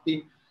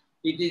 14.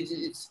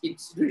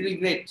 It's really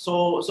great.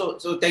 So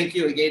thank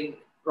you again,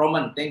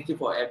 Roman. Thank you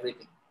for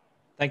everything.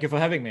 Thank you for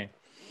having me.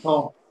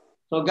 So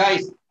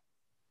guys,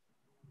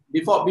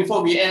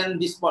 before we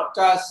end this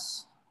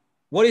podcast,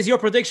 what is your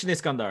prediction,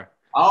 Iskandar?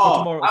 For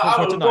tomorrow, I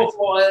for will tonight? go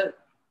for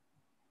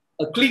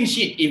a clean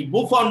sheet. If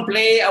Buffon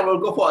play, I will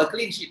go for a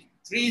clean sheet.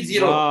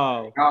 3-0.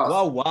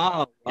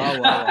 Wow.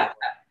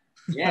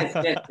 Yes.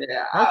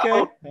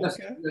 Okay.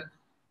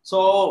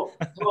 So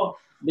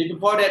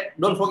before that,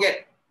 don't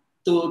forget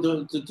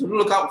to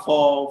look out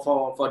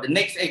for the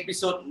next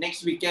episode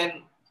next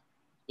weekend.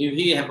 If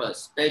we have a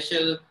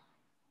special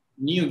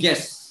new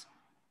guest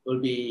will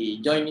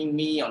be joining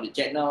me on the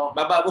channel,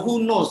 but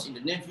who knows, in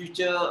the near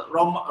future,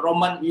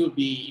 Roman will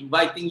be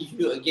inviting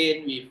you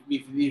again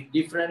with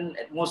different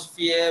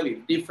atmosphere,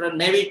 with different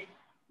maybe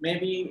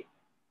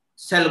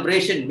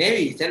celebration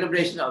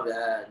of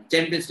the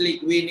Champions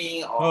League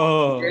winning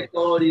or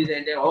this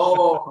and that.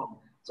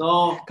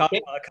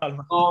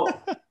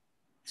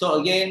 So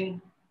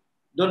again,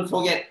 don't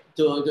forget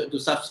to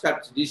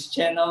subscribe to this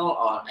channel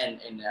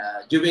and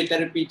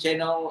JuveTherapy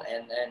channel,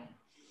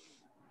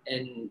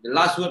 and the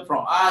last word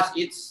from us,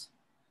 it's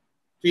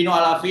Fino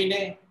alla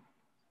fine.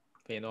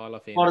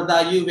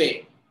 Forza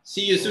Juve.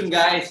 See you soon,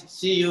 guys.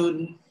 See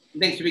you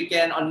next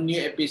weekend on a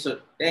new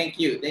episode. Thank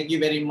you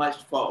very much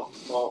for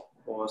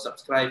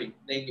subscribing.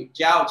 Thank you.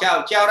 Ciao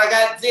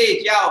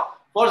ragazzi. Ciao.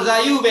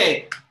 Forza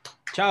Juve.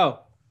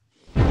 Ciao.